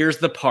 here's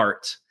the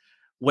part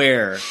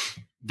where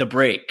the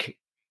break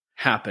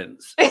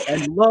happens.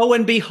 And lo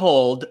and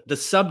behold, the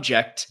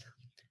subject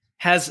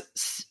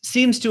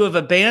seems to have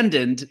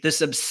abandoned this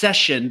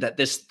obsession that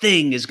this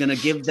thing is going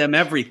to give them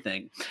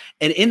everything.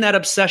 And in that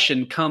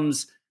obsession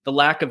comes the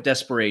lack of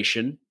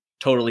desperation,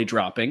 totally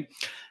dropping.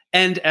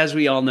 And as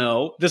we all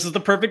know, this is the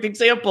perfect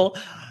example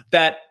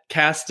that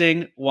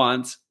casting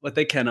wants what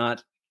they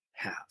cannot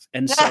have.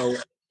 And so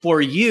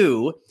for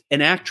you,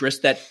 an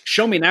actress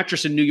show me an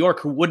actress in New York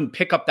who wouldn't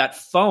pick up that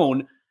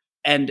phone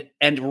and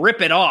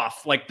rip it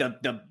off like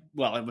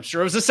well, I'm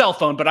sure it was a cell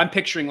phone, but I'm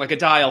picturing like a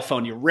dial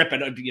phone. You rip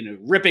it,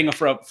 ripping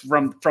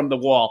from the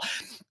wall.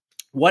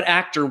 What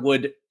actor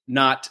would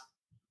not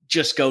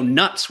just go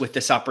nuts with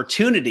this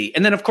opportunity?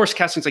 And then of course,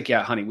 casting's like,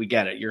 yeah, honey, we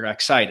get it. You're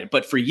excited.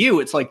 But for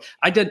you, it's like,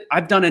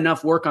 I've done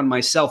enough work on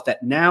myself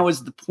that now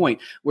is the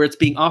point where it's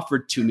being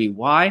offered to me.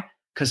 Why?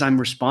 because I'm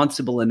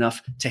responsible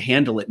enough to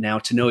handle it now,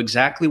 to know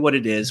exactly what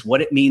it is,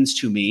 what it means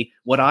to me,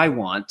 what I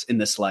want in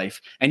this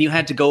life. And you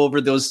had to go over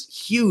those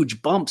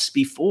huge bumps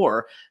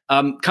before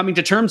coming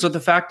to terms with the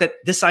fact that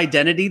this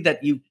identity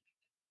that you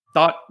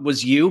thought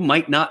was you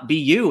might not be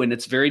you. And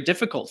it's very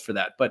difficult for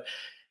that. But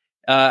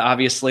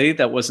obviously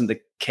that wasn't the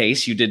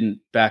case. You didn't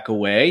back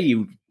away.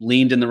 You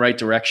leaned in the right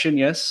direction.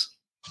 Yes.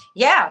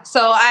 Yeah.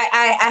 So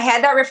I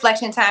had that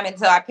reflection time. And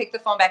so I picked the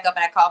phone back up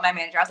and I called my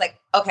manager. I was like,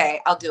 okay,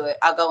 I'll do it.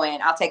 I'll go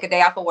in. I'll take a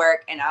day off of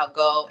work and I'll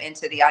go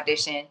into the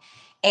audition.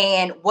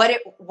 And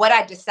what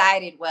I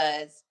decided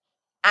was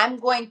I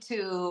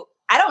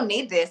don't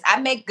need this. I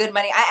make good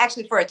money. I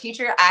actually, for a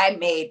teacher, I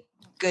made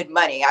good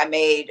money. I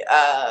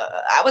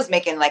was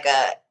making like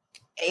a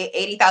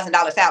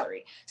 $80,000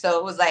 salary. So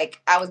it was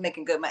like, I was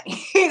making good money.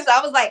 So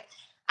I was like,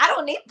 I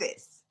don't need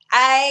this.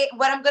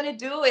 What I'm going to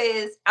do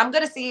is I'm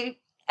going to see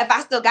if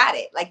I still got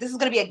it. Like, this is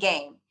going to be a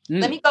game.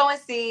 Let me go and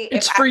see.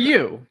 It's for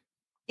you.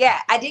 Yeah.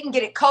 I didn't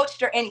get it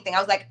coached or anything. I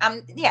was like,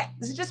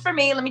 this is just for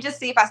me. Let me just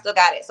see if I still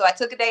got it. So I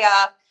took a day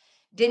off,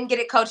 didn't get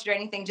it coached or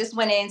anything. Just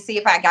went in, see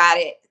if I got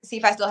it, see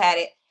if I still had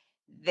it.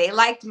 They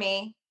liked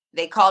me.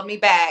 They called me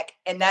back.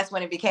 And that's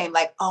when it became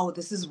like, oh,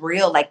 this is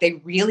real. Like,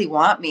 they really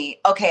want me.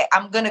 Okay.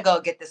 I'm going to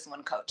go get this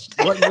one coached.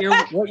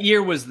 What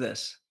year was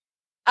this?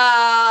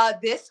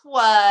 This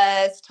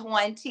was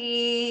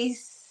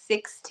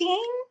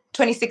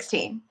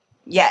 2016.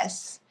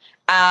 Yes.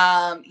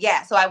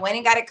 Yeah. So I went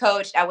and got it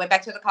coached. I went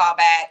back to the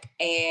callback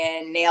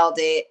and nailed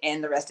it.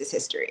 And the rest is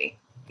history.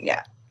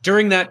 Yeah.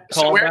 During that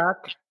callback,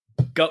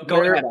 go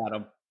ahead,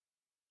 Adam.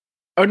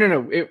 Oh,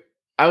 no.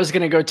 I was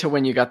going to go to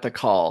when you got the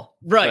call.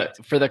 Right.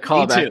 For the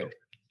callback.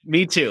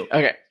 Me too.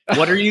 Okay.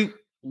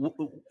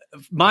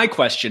 My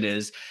question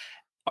is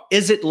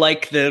it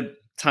like the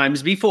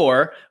times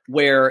before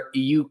where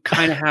you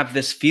kind of have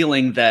this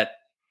feeling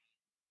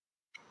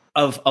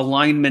of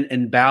alignment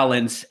and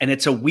balance, and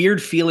it's a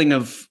weird feeling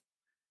of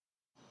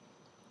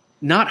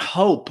not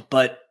hope,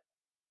 but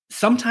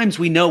sometimes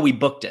we know we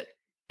booked it.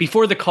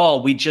 Before the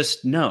call, we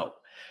just know.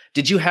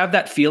 Did you have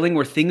that feeling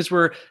where things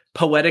were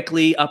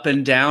poetically up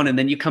and down, and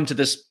then you come to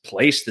this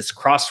place, this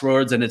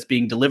crossroads, and it's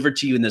being delivered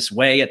to you in this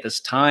way at this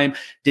time?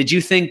 Did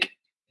you think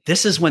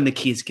this is when the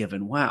key's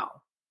given? Wow.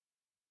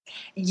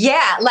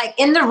 Yeah. Like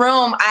in the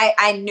room,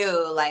 I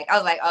knew, like, I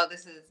was like, oh,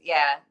 this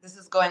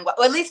is going well.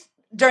 Or at least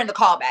during the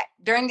callback.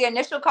 During the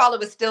initial call, it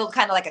was still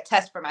kind of like a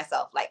test for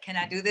myself. Like, can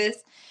I do this?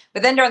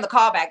 But then during the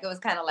callback, it was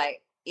kind of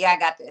like, yeah, I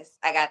got this.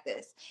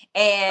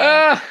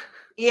 And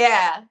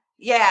yeah.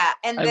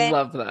 And then I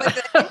love that. But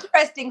the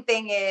interesting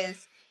thing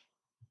is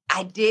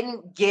I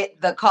didn't get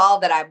the call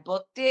that I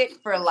booked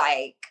it for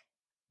like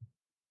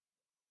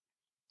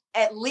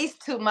at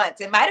least 2 months.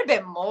 It might have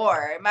been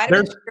more. It might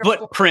have been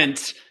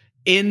footprint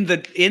in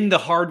the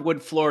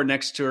hardwood floor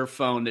next to her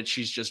phone that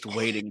she's just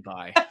waiting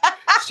by.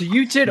 So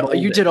you did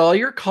all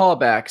your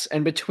callbacks,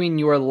 and between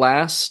your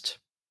last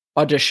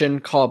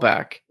audition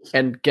callback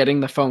and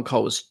getting the phone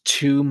call was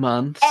 2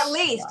 months. At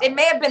least. Wow. It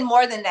may have been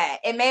more than that.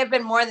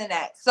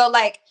 So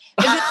like,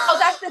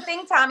 that's the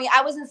thing, Tommy.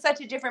 I was in such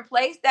a different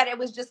place that it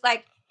was just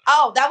like,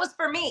 oh, that was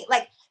for me.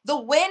 Like, the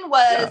win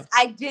was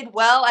I did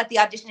well at the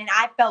audition and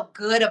I felt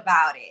good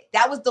about it.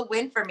 That was the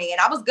win for me.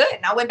 And I was good.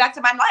 And I went back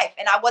to my life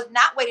and I was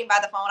not waiting by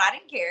the phone. I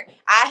didn't care.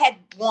 I had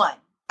won.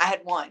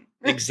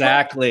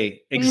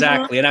 Exactly.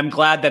 Mm-hmm. And I'm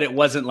glad that it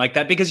wasn't like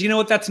that, because you know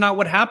what? That's not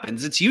what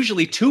happens. It's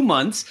usually 2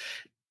 months.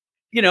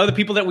 You know, the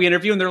people that we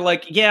interview and they're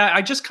like, yeah,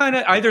 I just kind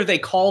of, either they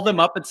call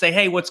them up and say,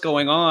 hey, what's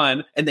going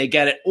on? And they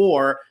get it.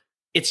 Or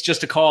it's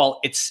just a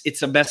call.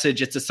 It's a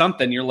message. It's a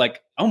something. You're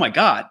like, oh my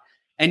God.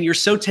 And you're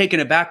so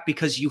taken aback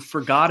because you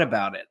forgot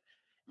about it.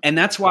 And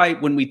that's why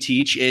when we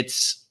teach,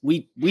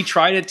 we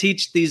try to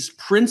teach these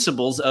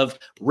principles of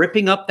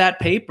ripping up that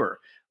paper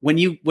when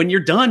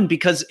you're done,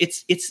 because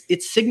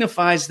it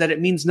signifies that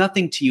it means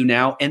nothing to you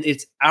now, and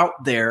it's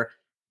out there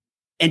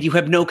and you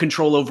have no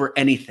control over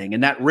anything.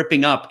 And that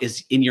ripping up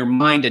is in your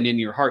mind and in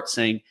your heart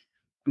saying,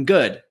 I'm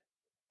good.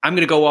 I'm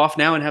going to go off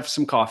now and have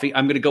some coffee.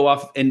 I'm going to go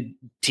off and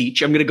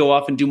teach. I'm going to go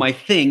off and do my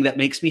thing that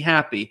makes me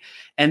happy.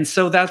 And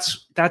so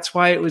that's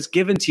why it was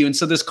given to you. And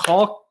so this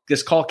call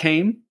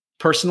came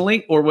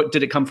personally, or what,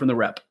 did it come from the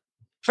rep?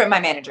 From my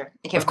manager.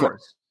 It came of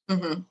course.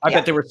 Mm-hmm. I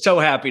bet they were so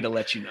happy to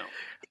let you know.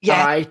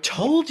 Yeah. I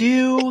told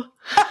you.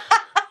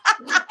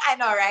 I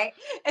know, right?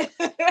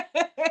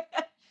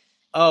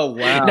 Oh,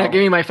 wow. Now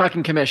give me my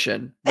fucking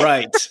commission.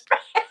 Right.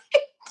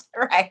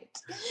 Right.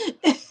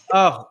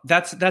 Oh,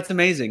 that's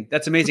amazing.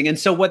 That's amazing. And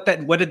so what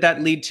did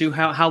that lead to?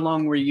 How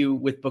long were you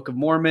with Book of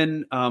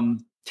Mormon?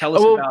 Tell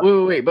us about.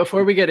 Wait.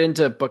 Before we get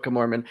into Book of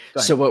Mormon,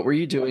 so what were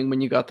you doing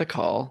when you got the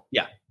call?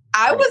 Yeah.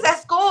 I was at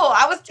school.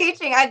 I was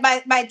teaching.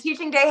 My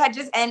teaching day had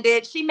just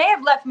ended. She may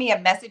have left me a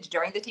message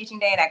during the teaching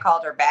day and I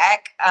called her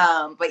back.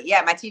 But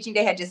yeah, my teaching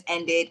day had just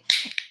ended.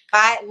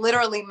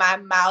 My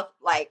mouth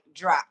like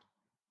dropped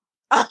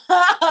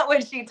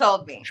when she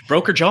told me. She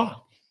broke her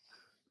jaw.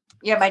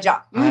 Yeah, my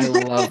jaw. I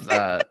love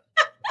that.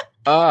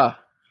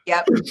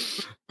 Yep.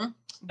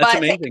 That's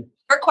amazing.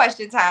 Good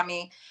question,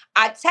 Tommy.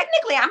 I'm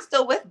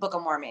still with Book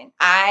of Mormon.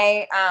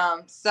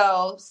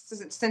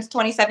 Since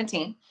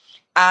 2017.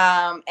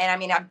 And I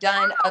mean, I've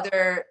done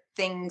other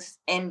things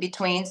in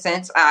between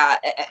since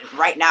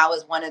right now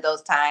is one of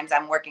those times.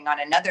 I'm working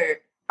on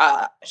another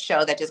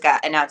show that just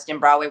got announced in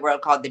Broadway World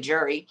called The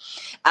Jury.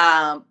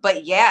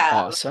 But yeah,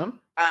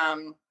 awesome.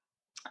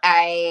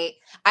 I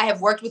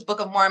have worked with Book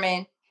of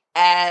Mormon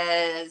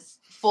as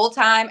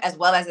full-time as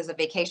well as a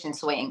vacation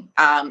swing.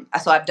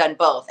 So I've done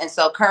both. And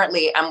so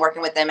currently I'm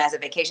working with them as a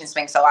vacation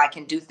swing so I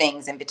can do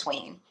things in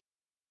between.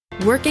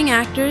 Working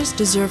actors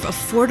deserve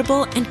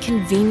affordable and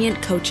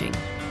convenient coaching.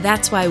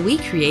 That's why we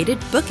created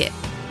Book It,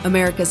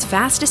 America's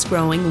fastest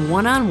growing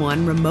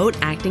one-on-one remote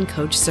acting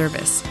coach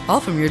service,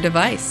 all from your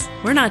device.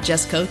 We're not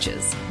just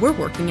coaches, we're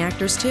working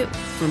actors too.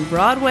 From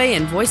Broadway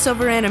and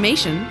voiceover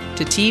animation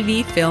to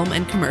TV, film,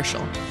 and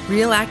commercial.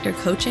 Real actor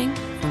coaching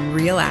from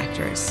real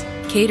actors.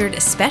 Catered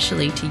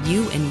especially to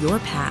you and your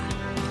path.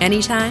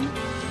 Anytime,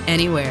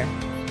 anywhere.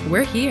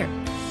 We're here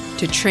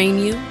to train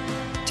you,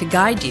 to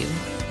guide you,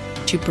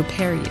 to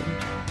prepare you,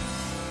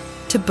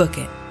 to book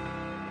it.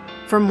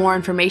 For more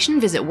information,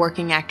 visit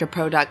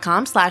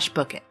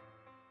workingactorpro.com/bookit.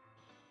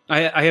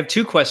 I have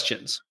two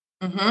questions.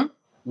 Mm-hmm.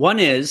 One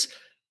is,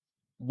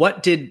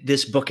 what did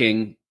this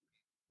booking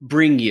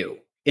bring you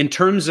in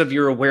terms of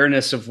your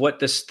awareness of what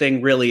this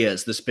thing really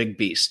is, this big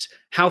beast?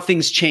 How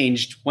things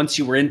changed once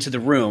you were into the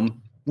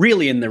room,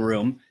 really in the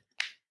room,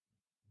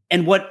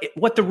 and what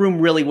the room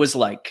really was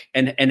like,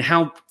 and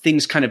how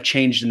things kind of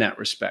changed in that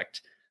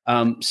respect.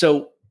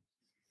 So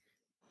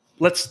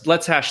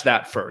let's hash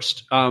that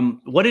first.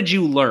 What did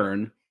you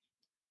learn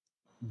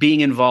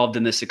being involved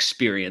in this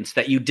experience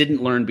that you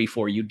didn't learn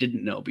before, you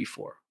didn't know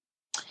before?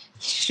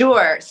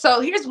 Sure. So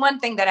here's one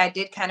thing that I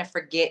did kind of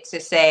forget to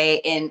say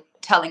in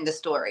telling the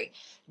story.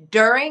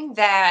 During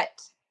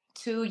that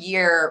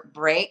 2-year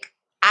break,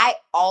 I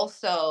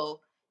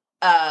also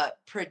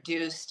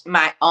produced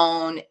my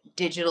own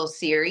digital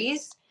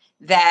series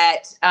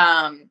that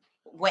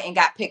went and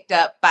got picked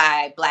up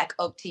by Black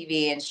Oak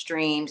TV and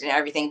streams and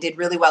everything, did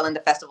really well in the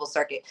festival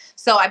circuit.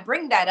 So I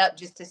bring that up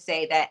just to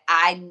say that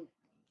I'm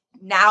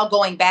now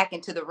going back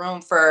into the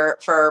room for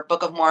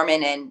Book of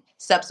Mormon and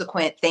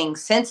subsequent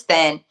things since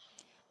then.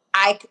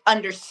 I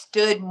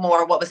understood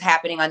more what was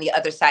happening on the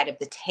other side of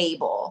the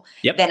table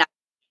than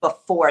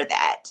before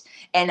that.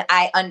 And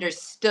I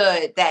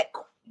understood that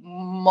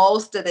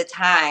most of the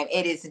time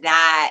it is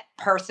not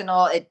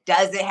personal. It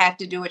doesn't have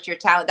to do with your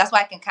talent. That's why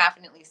I can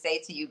confidently say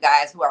to you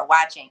guys who are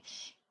watching,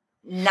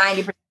 90%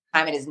 of the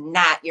time it is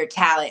not your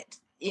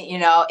talent. You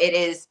know, it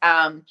is,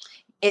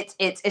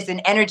 it's an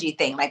energy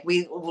thing. Like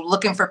we're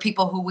looking for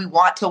people who we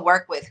want to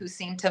work with, who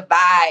seem to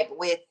vibe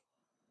with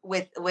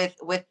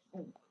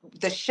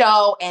the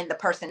show and the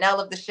personnel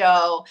of the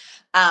show.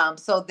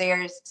 So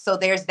there's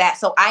that.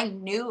 So I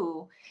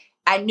knew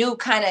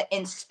kind of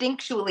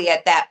instinctually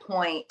at that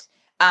point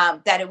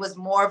that it was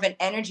more of an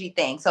energy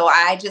thing. So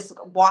I just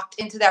walked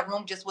into that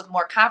room just with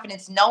more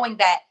confidence, knowing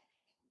that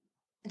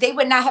they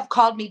would not have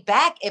called me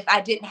back if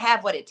I didn't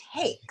have what it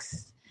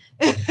takes.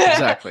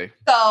 Exactly.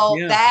 So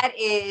that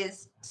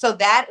is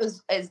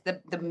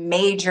the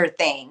major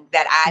thing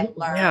that I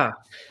learned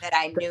that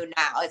I knew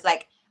now. It's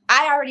like,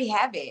 I already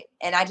have it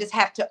and I just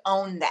have to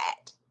own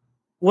that.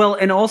 Well,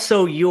 and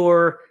also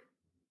your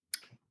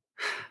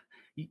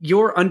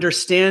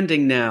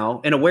understanding now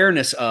and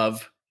awareness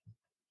of,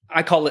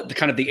 I call it the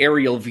kind of the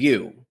aerial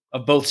view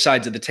of both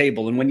sides of the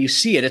table. And when you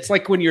see it, it's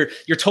like when you're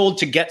told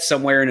to get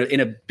somewhere in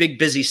a big,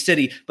 busy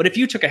city. But if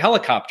you took a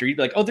helicopter, you'd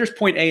be like, oh, there's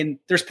point A and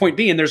there's point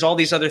B and there's all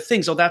these other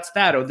things. Oh, that's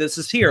that. Oh, this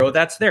is here. Oh,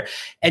 that's there.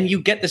 And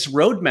you get this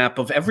roadmap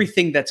of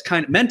everything that's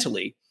kind of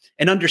mentally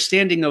an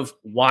understanding of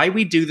why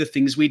we do the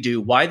things we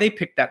do, why they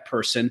pick that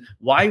person,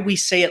 why we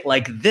say it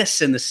like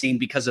this in the scene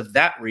because of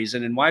that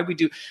reason, and why we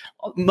do,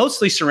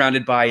 mostly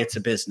surrounded by it's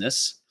a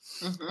business.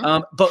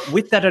 Mm-hmm. But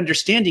with that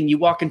understanding, you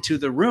walk into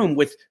the room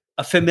with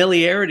a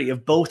familiarity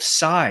of both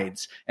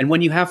sides. And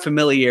when you have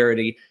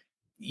familiarity,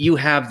 you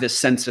have this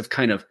sense of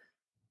kind of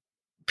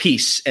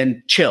peace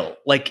and chill.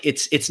 Like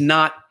it's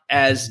not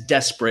as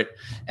desperate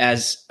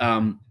as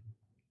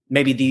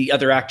maybe the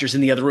other actors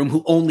in the other room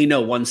who only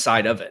know one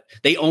side of it.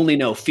 They only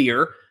know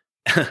fear,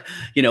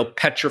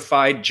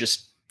 petrified,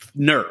 just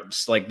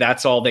nerves. Like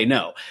that's all they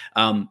know.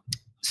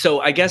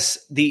 So I guess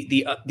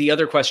the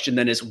other question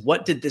then is,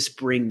 what did this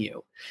bring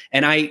you?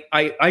 And I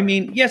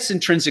mean, yes,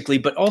 intrinsically,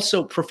 but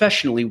also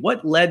professionally,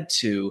 what led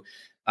to,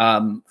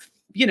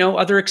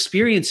 other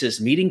experiences,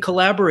 meeting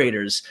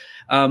collaborators?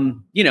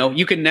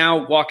 You can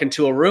now walk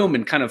into a room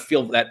and kind of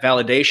feel that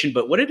validation,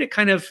 but what did it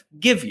kind of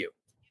give you?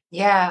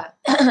 Yeah.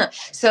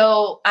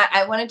 So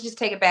I want to just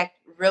take it back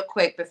real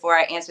quick before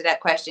I answer that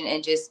question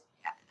and just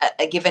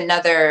give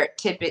another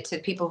tidbit to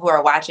people who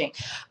are watching.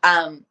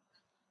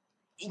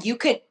 You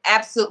could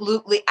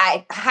absolutely,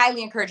 I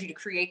highly encourage you to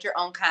create your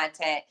own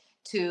content,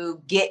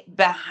 to get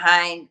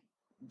behind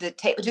the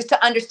table, just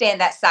to understand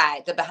that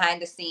side, the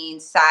behind the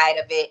scenes side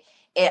of it.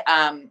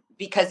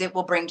 because it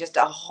will bring just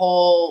a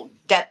whole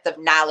depth of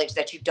knowledge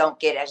that you don't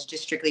get as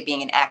just strictly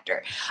being an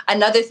actor.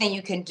 Another thing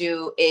you can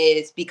do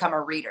is become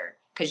a reader,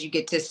 because you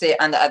get to sit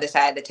on the other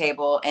side of the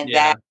table, and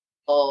that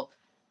will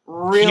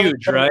really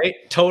huge, right?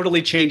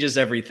 Totally changes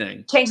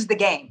everything. Changes the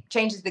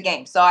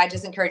game. So I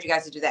just encourage you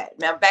guys to do that.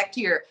 Now back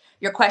to your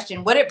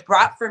question. What it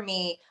brought for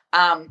me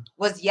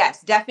was,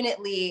 yes,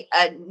 definitely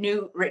a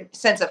new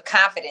sense of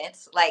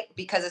confidence. Like,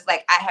 because it's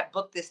like, I have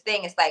booked this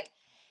thing. It's like,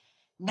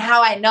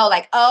 now I know,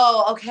 like,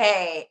 oh,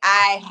 okay,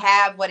 I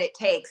have what it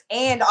takes.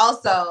 And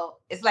also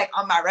it's like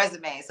on my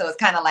resume. So it's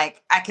kind of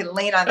like, I can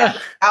lean on that.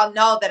 Y'all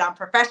know that I'm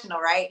professional,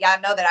 right? Y'all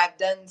know that I've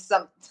done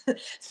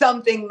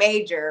something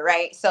major,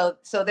 right? So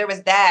there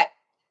was that.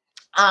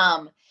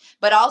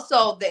 But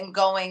also then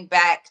going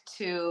back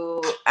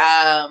to,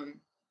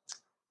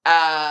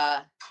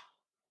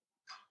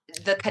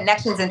 the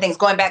connections and things,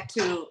 going back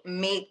to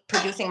me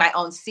producing my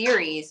own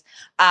series,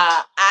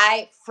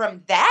 I,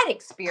 from that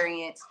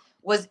experience,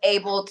 was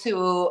able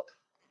to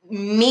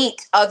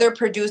meet other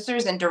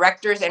producers and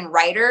directors and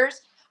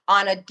writers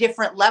on a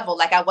different level.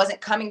 Like, I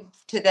wasn't coming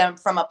to them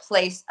from a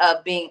place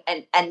of being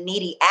a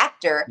needy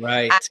actor.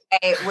 Right.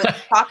 I was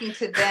talking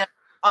to them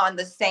on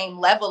the same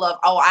level of,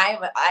 oh,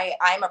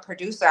 I'm a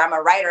producer, I'm a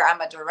writer, I'm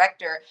a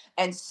director.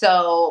 And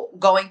so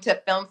going to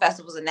film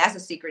festivals, and that's a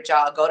secret,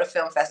 y'all, go to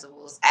film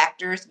festivals.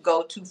 Actors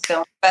go to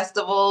film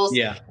festivals.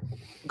 Yeah.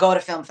 Go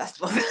to film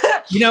festivals.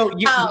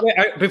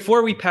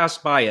 Before we pass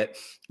by it,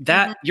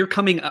 that you're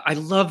coming, I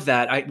love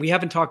that. We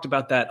haven't talked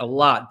about that a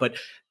lot, but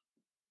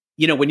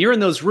when you're in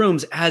those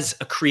rooms as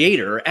a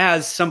creator,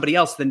 as somebody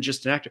else than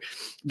just an actor,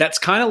 that's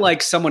kind of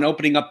like someone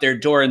opening up their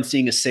door and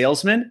seeing a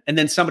salesman, and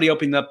then somebody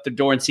opening up the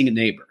door and seeing a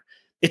neighbor.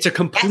 It's a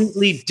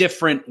completely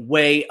different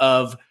way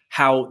of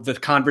how the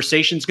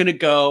conversation's going to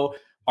go.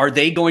 Are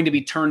they going to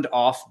be turned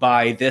off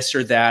by this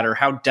or that? Or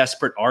how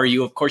desperate are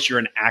you? Of course, you're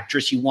an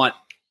actress. You want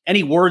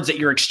any words that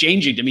you're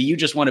exchanging to me. You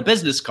just want a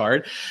business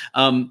card.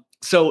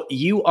 So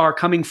you are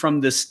coming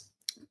from this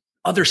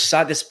other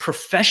side, this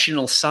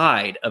professional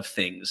side of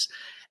things.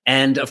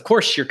 And of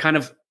course, you're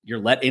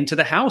let into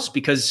the house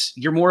because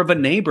you're more of a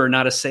neighbor,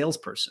 not a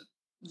salesperson.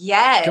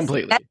 Yes,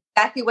 completely. That's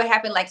exactly what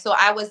happened. Like, so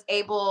I was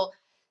able,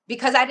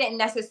 because I didn't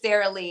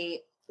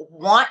necessarily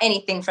want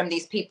anything from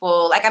these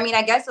people. Like, I mean,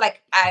 I guess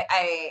like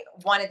I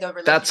wanted the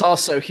relationship. That's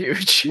also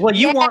huge. Well,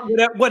 you want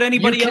what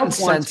anybody else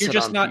wants. You're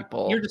just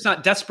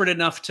not desperate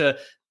enough to,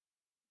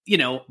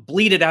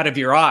 bleed it out of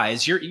your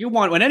eyes. You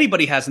want, when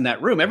anybody has in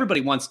that room,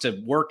 everybody wants to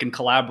work and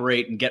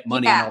collaborate and get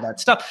money and all that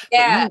stuff.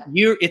 Yeah. But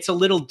it's a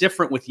little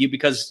different with you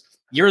because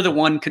you're the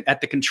one at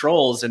the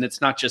controls, and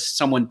it's not just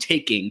someone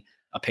taking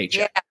a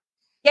paycheck.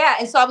 Yeah.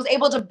 And so I was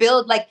able to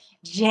build like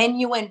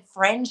genuine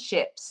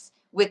friendships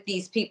with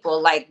these people.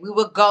 Like, we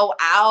would go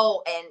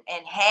out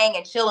and hang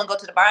and chill and go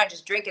to the bar and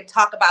just drink and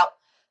talk about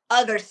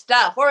other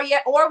stuff, or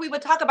we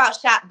would talk about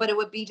shop, but it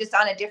would be just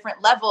on a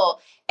different level.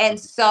 And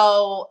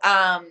so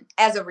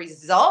as a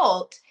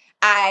result,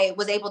 I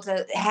was able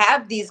to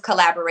have these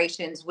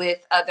collaborations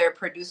with other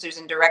producers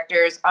and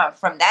directors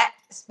from that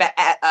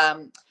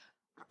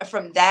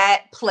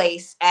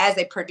place as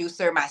a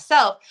producer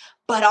myself.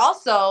 But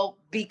also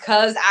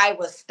because I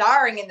was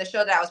starring in the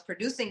show that I was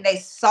producing, they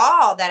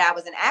saw that I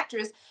was an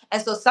actress.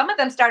 And so some of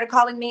them started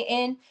calling me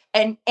in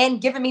and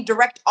giving me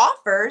direct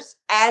offers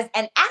as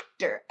an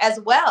actor as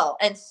well.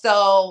 And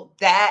so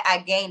that I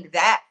gained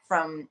that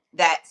from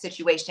that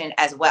situation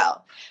as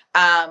well.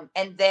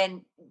 And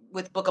then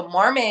with Book of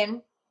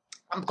Mormon,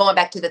 I'm going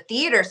back to the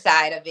theater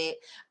side of it.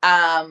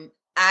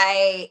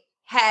 I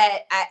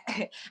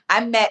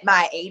met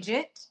my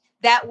agent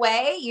that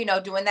way,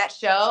 doing that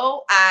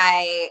show.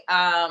 I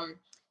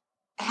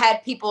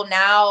had people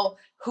now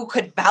who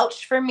could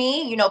vouch for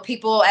me,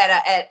 people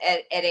at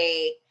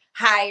a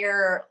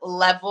higher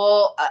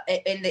level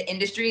in the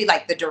industry,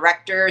 like the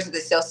directors, the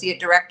associate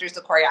directors,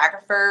 the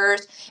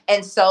choreographers.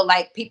 And so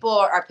like people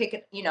are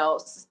picking,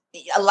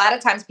 a lot of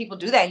times people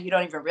do that and you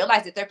don't even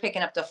realize that they're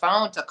picking up the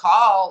phone to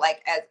call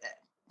like as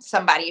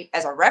somebody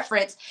as a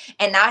reference.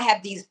 And now I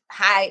have these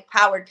high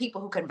powered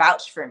people who can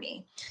vouch for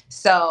me.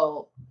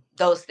 So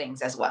those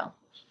things as well.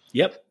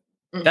 Yep.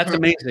 That's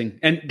amazing.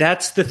 And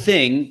that's the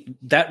thing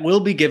that will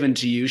be given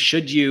to you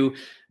should you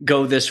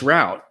go this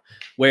route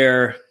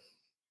where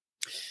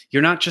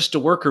you're not just a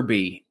worker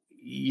bee,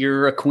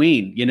 you're a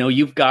queen.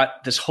 You've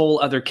got this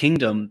whole other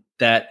kingdom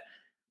that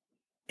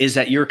is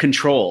at your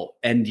control.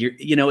 And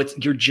you're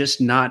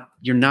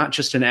not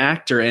just an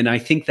actor. And I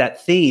think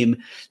that theme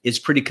is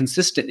pretty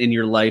consistent in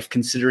your life,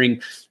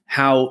 considering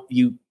how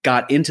you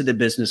got into the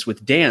business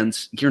with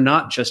dance. You're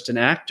not just an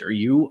actor.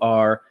 You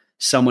are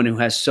someone who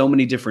has so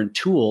many different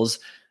tools,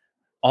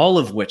 all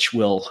of which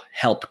will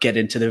help get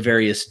into the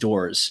various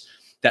doors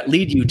that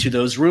lead you to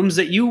those rooms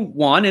that you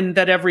want and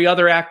that every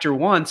other actor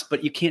wants,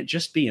 but you can't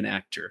just be an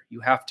actor.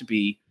 You have to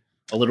be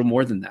a little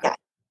more than that. Yeah.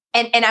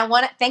 And I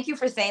want to thank you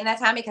for saying that,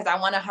 Tommy, because I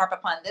want to harp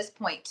upon this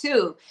point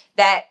too,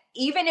 that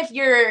even if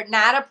you're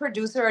not a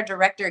producer or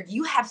director,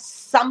 you have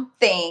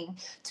something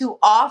to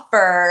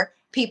offer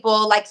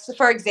people, like, so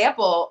for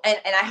example, and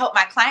I help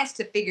my clients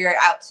to figure it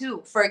out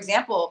too. For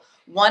example,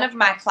 one of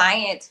my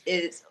clients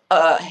is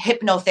a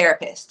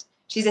hypnotherapist.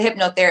 She's a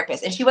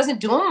hypnotherapist, and she wasn't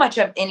doing much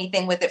of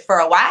anything with it for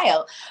a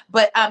while.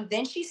 But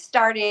then she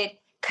started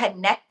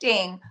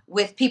connecting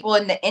with people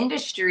in the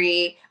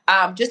industry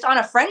just on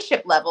a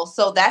friendship level.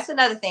 So that's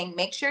another thing.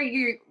 Make sure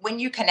when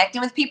you're connecting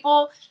with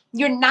people,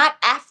 you're not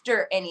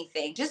after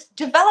anything. Just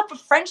develop a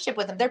friendship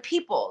with them. They're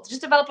people.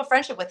 Just develop a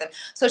friendship with them.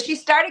 So she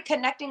started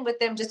connecting with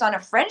them just on a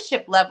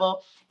friendship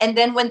level. And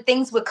then when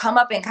things would come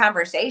up in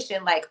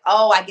conversation, like,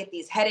 oh, I get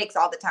these headaches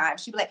all the time,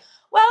 she'd be like,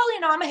 well,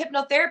 I'm a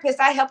hypnotherapist.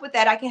 I help with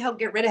that. I can help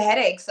get rid of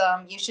headaches.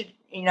 You should,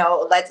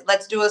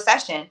 let's do a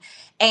session.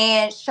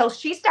 And so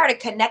she started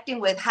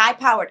connecting with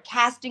high-powered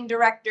casting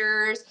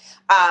directors,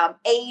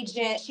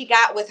 agents. She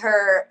got with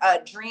her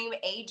dream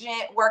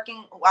agent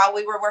working while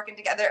we were working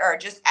together, or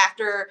just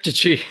after. Did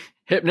she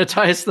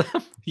hypnotize them?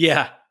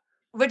 Yeah.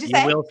 What'd you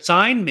say? You will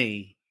sign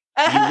me.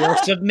 You will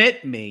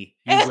submit me.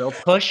 You will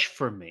push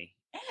for me.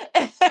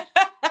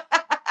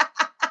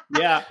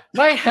 Yeah.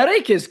 My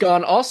headache is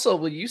gone. Also,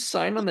 will you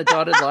sign on the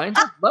dotted line?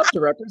 I'd love to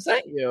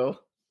represent you.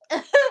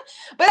 But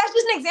that's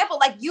just an example.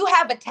 Like, you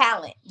have a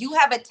talent. You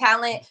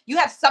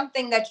have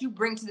something that you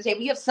bring to the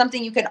table. You have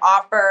something you can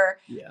offer.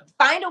 Yeah.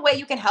 Find a way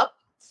you can help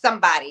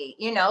somebody,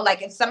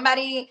 like if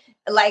somebody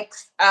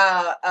likes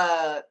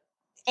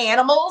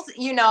animals,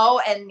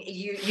 and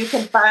you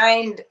can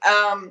find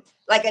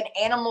like an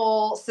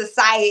animal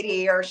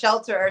society or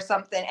shelter or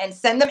something and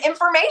send them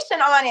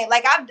information on it.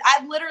 Like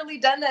I've literally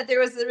done that. There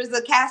was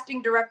a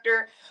casting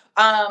director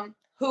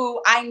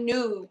who I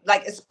knew,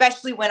 like,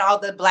 especially when all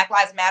the Black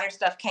Lives Matter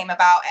stuff came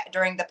about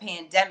during the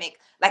pandemic,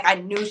 like I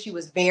knew she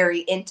was very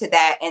into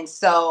that. And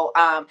so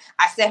I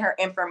sent her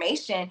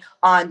information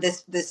on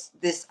this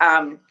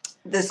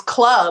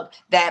club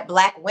that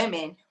Black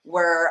women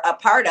were a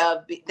part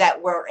of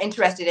that were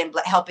interested in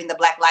helping the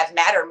Black Lives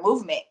Matter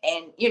movement.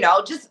 And,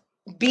 just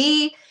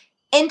be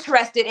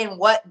interested in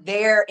what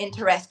they're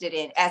interested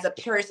in as a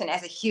person,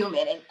 as a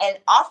human, and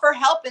offer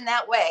help in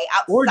that way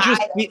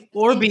outside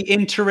be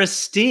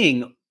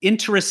interesting,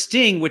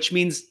 which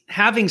means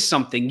having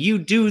something. You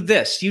do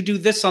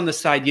this on the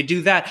side, you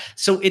do that.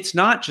 So it's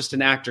not just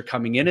an actor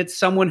coming in, it's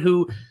someone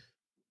who,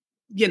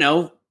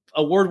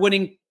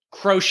 award-winning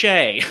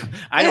crochet,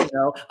 I don't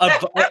know,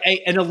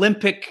 an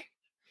Olympic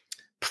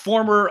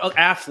former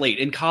athlete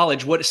in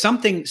college,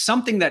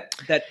 something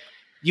that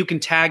you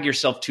can tag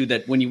yourself to,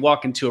 that when you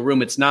walk into a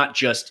room, it's not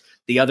just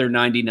the other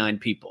 99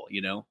 people,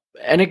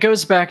 And it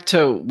goes back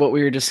to what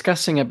we were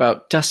discussing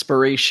about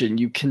desperation.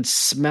 You can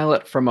smell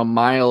it from a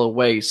mile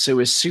away. So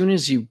as soon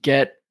as you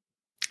get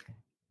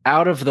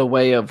out of the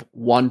way of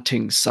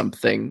wanting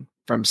something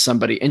from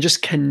somebody and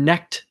just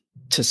connect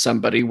to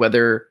somebody,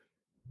 whether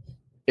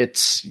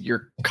it's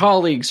your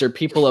colleagues or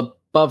people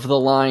above the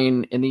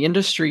line in the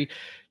industry,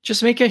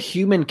 just make a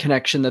human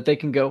connection that they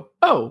can go,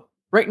 oh,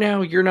 right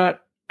now you're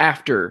not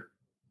after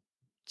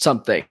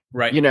something,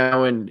 right?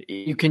 And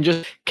you can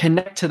just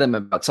connect to them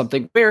about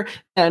something where,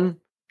 and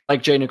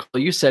like Jay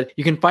Nicole, you said,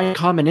 you can find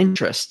common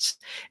interests.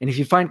 And if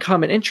you find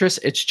common interests,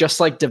 it's just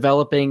like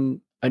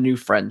developing a new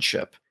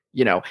friendship,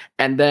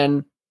 and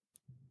then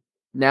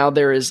now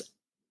there is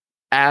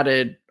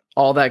added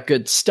all that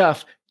good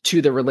stuff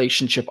to the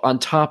relationship on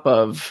top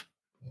of,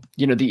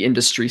 the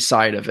industry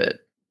side of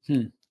it.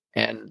 And,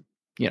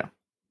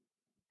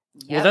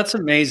 Well, that's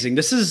amazing.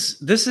 This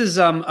is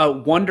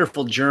a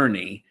wonderful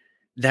journey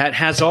that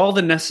has all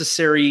the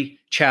necessary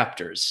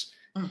chapters.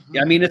 Mm-hmm.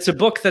 I mean, it's a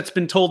book that's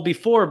been told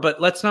before, but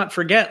let's not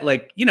forget,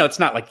 it's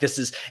not like this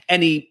is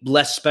any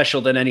less special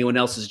than anyone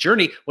else's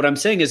journey. What I'm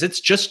saying is it's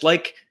just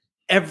like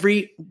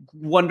every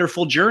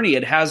wonderful journey.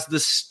 It has the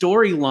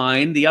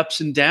storyline, the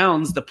ups and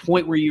downs, the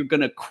point where you're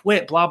going to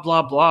quit, blah,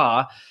 blah,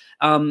 blah.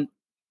 And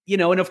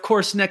of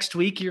course, next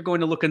week you're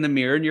going to look in the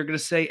mirror and you're going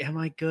to say, am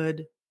I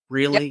good?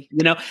 Really?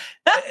 Yep.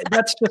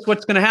 That's just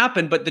what's going to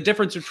happen. But the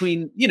difference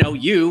between,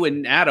 you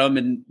and Adam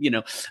and,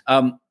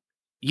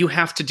 you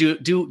have to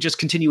do just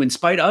continue in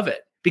spite of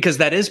it, because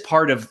that is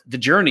part of the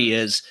journey,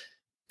 is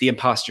the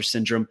imposter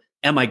syndrome.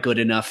 Am I good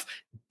enough?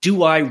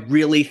 Do I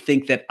really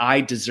think that I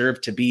deserve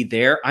to be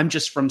there? I'm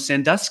just from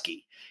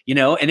Sandusky,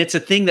 and it's a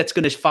thing that's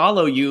going to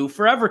follow you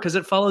forever because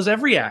it follows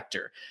every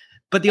actor.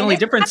 But the only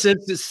difference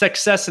is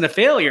success and a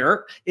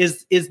failure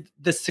is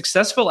the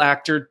successful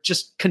actor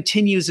just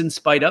continues in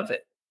spite of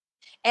it.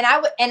 And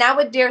I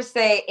would dare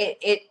say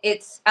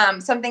it's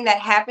something that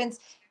happens.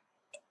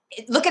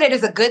 Look at it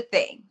as a good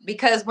thing,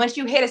 because once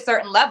you hit a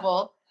certain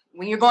level,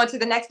 when you're going to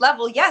the next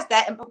level, yes,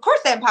 of course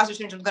that imposter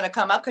syndrome is going to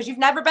come up because you've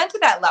never been to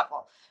that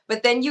level.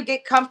 But then you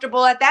get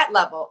comfortable at that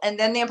level, and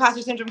then the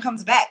imposter syndrome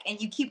comes back,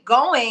 and you keep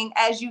going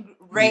as you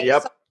rate.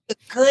 Yep. So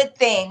it's a good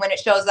thing when it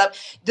shows up.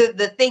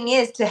 The thing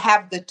is to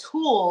have the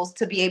tools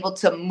to be able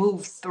to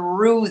move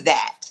through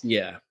that.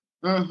 Yeah.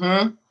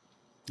 Mm-hmm.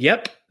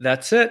 Yep.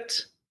 That's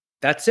it.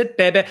 That's it,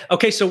 baby.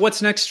 Okay, so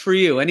what's next for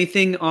you?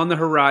 Anything on the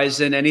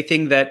horizon?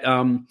 Anything that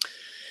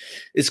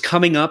is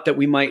coming up that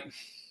we might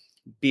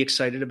be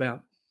excited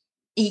about?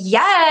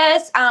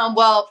 Yes.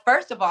 Well,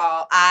 first of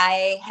all,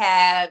 I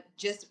have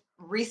just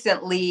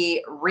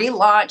recently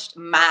relaunched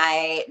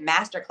my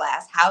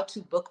masterclass, How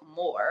to Book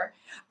More,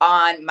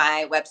 on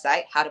my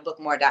website,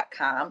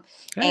 howtobookmore.com.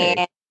 Hey.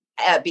 And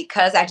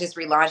because I just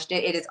relaunched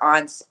it, it is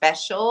on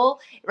special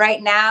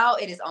right now.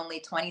 It is only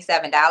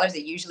 $27.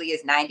 It usually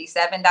is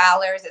 $97.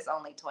 It's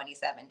only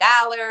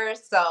 $27.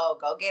 So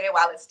go get it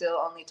while it's still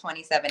only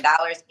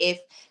 $27. If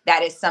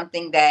that is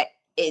something that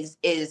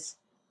is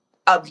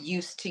of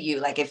use to you.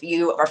 Like if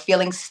you are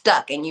feeling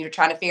stuck and you're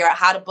trying to figure out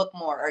how to book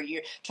more, or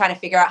you're trying to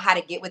figure out how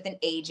to get with an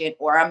agent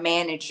or a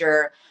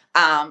manager,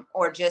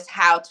 or just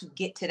how to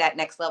get to that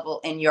next level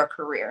in your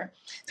career.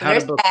 So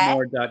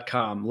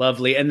howtobookmore.com.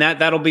 Lovely. And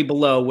that'll be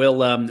below.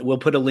 We'll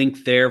put a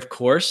link there, of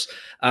course.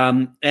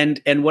 And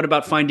what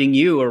about finding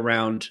you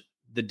around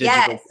the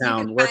digital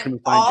town? Where can we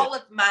find all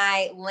of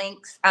my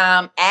links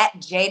at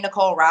J.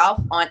 Nicole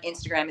Ralph on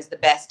Instagram is the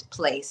best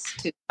place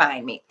to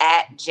find me,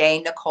 at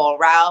J. Nicole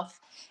Ralph.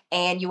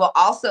 And you will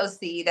also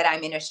see that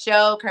I'm in a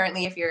show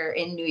currently. If you're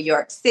in New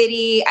York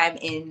City, I'm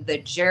in The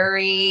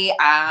Jury.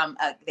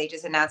 They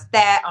just announced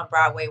that on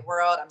Broadway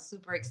World. I'm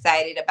super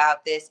excited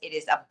about this. It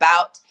is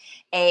about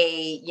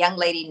a young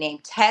lady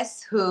named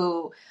Tess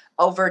who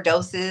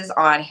overdoses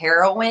on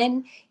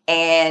heroin,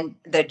 and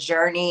the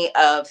journey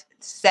of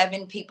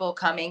 7 people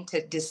coming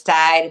to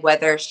decide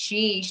whether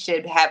she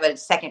should have a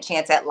second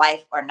chance at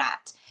life or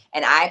not.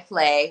 And I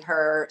play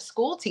her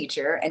school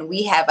teacher, and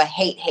we have a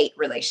hate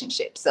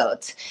relationship. So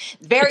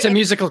it's a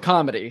musical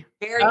comedy.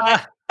 Very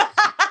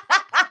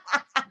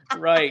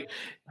right.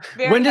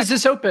 When does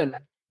this open?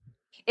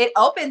 It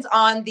opens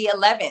on the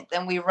 11th,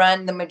 and we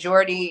run the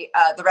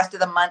rest of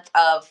the month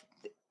of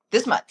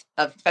this month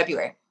of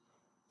February.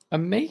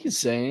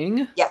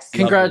 Amazing. Yes.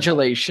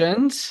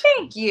 Congratulations.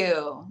 Thank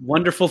you.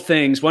 Wonderful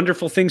things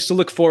to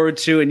look forward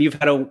to. And you've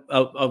had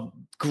a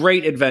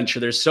great adventure.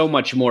 There's so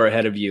much more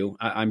ahead of you.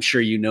 I'm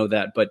sure you know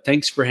that, but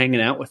thanks for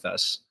hanging out with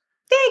us.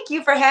 Thank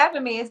you for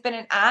having me. It's been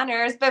an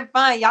honor. It's been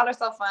fun. Y'all are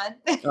so fun.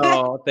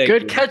 Oh, thank you.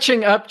 Good you.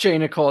 Catching up, J.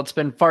 Nicole. It's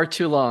been far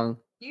too long.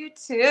 You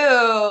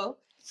too.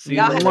 See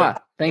you later.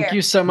 Thank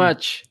you so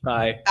much.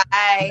 Bye.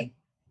 Bye.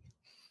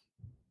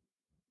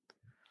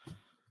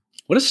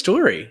 What a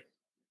story.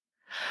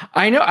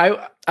 I know.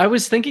 I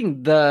was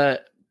thinking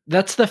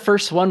that's the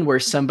first one where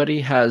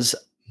somebody has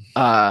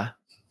that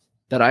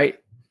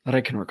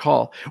I can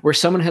recall, where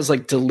someone has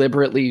like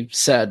deliberately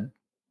said,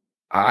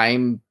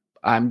 I'm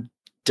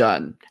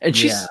done. And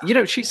she's,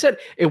 she said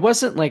it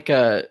wasn't like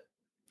a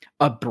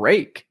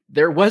break.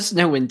 There was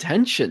no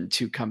intention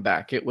to come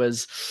back. It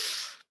was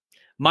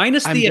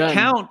minus the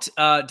account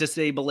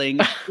disabling.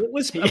 It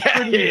was a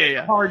pretty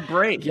hard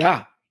break.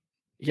 Yeah.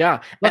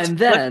 Yeah. Let's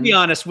be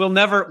honest, we'll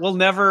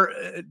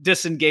never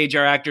disengage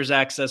our Actors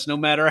Access, no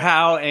matter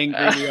how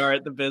angry we are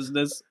at the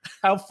business,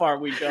 how far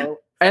we go.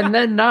 And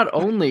then not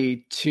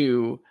only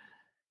to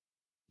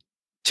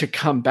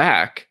come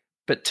back,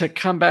 but to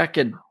come back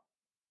and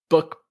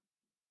Book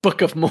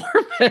of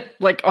Mormon,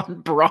 like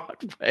on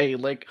Broadway,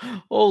 like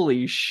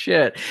holy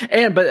shit.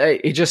 But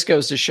it just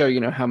goes to show,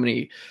 how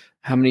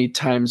many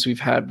times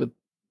we've had with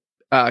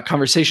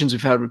conversations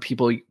we've had with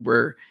people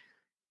where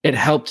it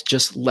helped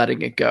just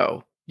letting it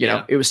go.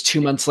 It was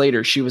 2 months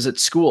later. She was at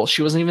school.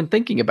 She wasn't even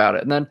thinking about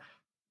it. And then,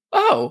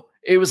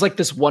 it was like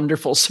this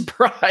wonderful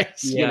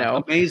surprise,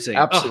 amazing.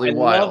 Absolutely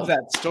wild. I love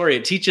that story.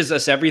 It teaches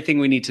us everything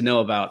we need to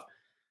know about,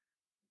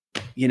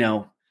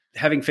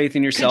 having faith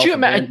in yourself. Could you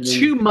imagine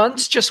 2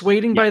 months just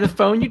waiting by the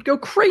phone? You'd go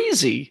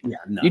crazy. Yeah,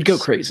 nuts. You'd go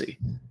crazy.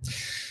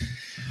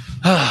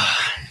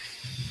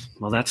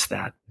 Well, that's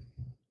that.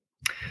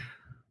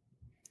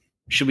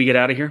 Should we get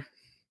out of here?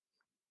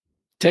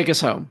 Take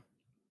us home.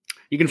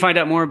 You can find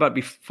out more about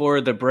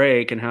Before the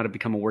Break and how to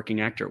become a working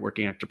actor at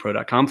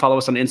workingactorpro.com. Follow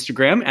us on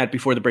Instagram at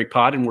Before the Break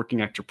Pod and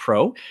Working Actor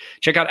Pro.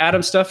 Check out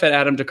Adam's stuff at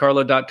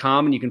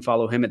adamdecarlo.com, and you can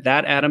follow him at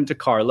that Adam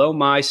DeCarlo.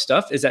 My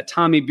stuff is at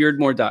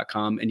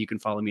tommybeardmore.com, and you can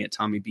follow me at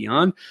Tommy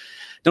Beyond.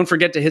 Don't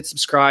forget to hit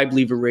subscribe,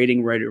 leave a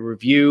rating, write a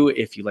review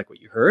if you like what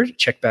you heard.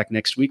 Check back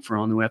next week for an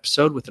all-new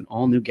episode with an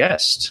all-new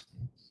guest.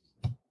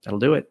 That'll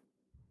do it.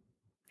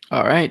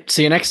 All right.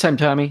 See you next time,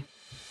 Tommy.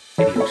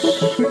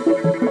 Adios.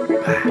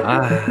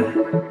 Bye.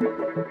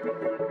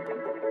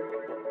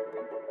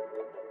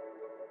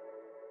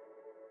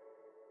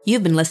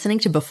 You've been listening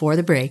to Before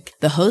the Break.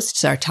 The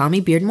hosts are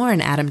Tommy Beardmore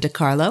and Adam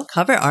DeCarlo.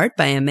 Cover art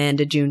by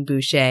Amanda June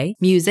Boucher.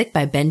 Music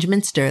by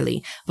Benjamin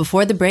Sturley.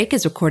 Before the Break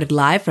is recorded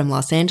live from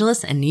Los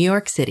Angeles and New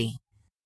York City.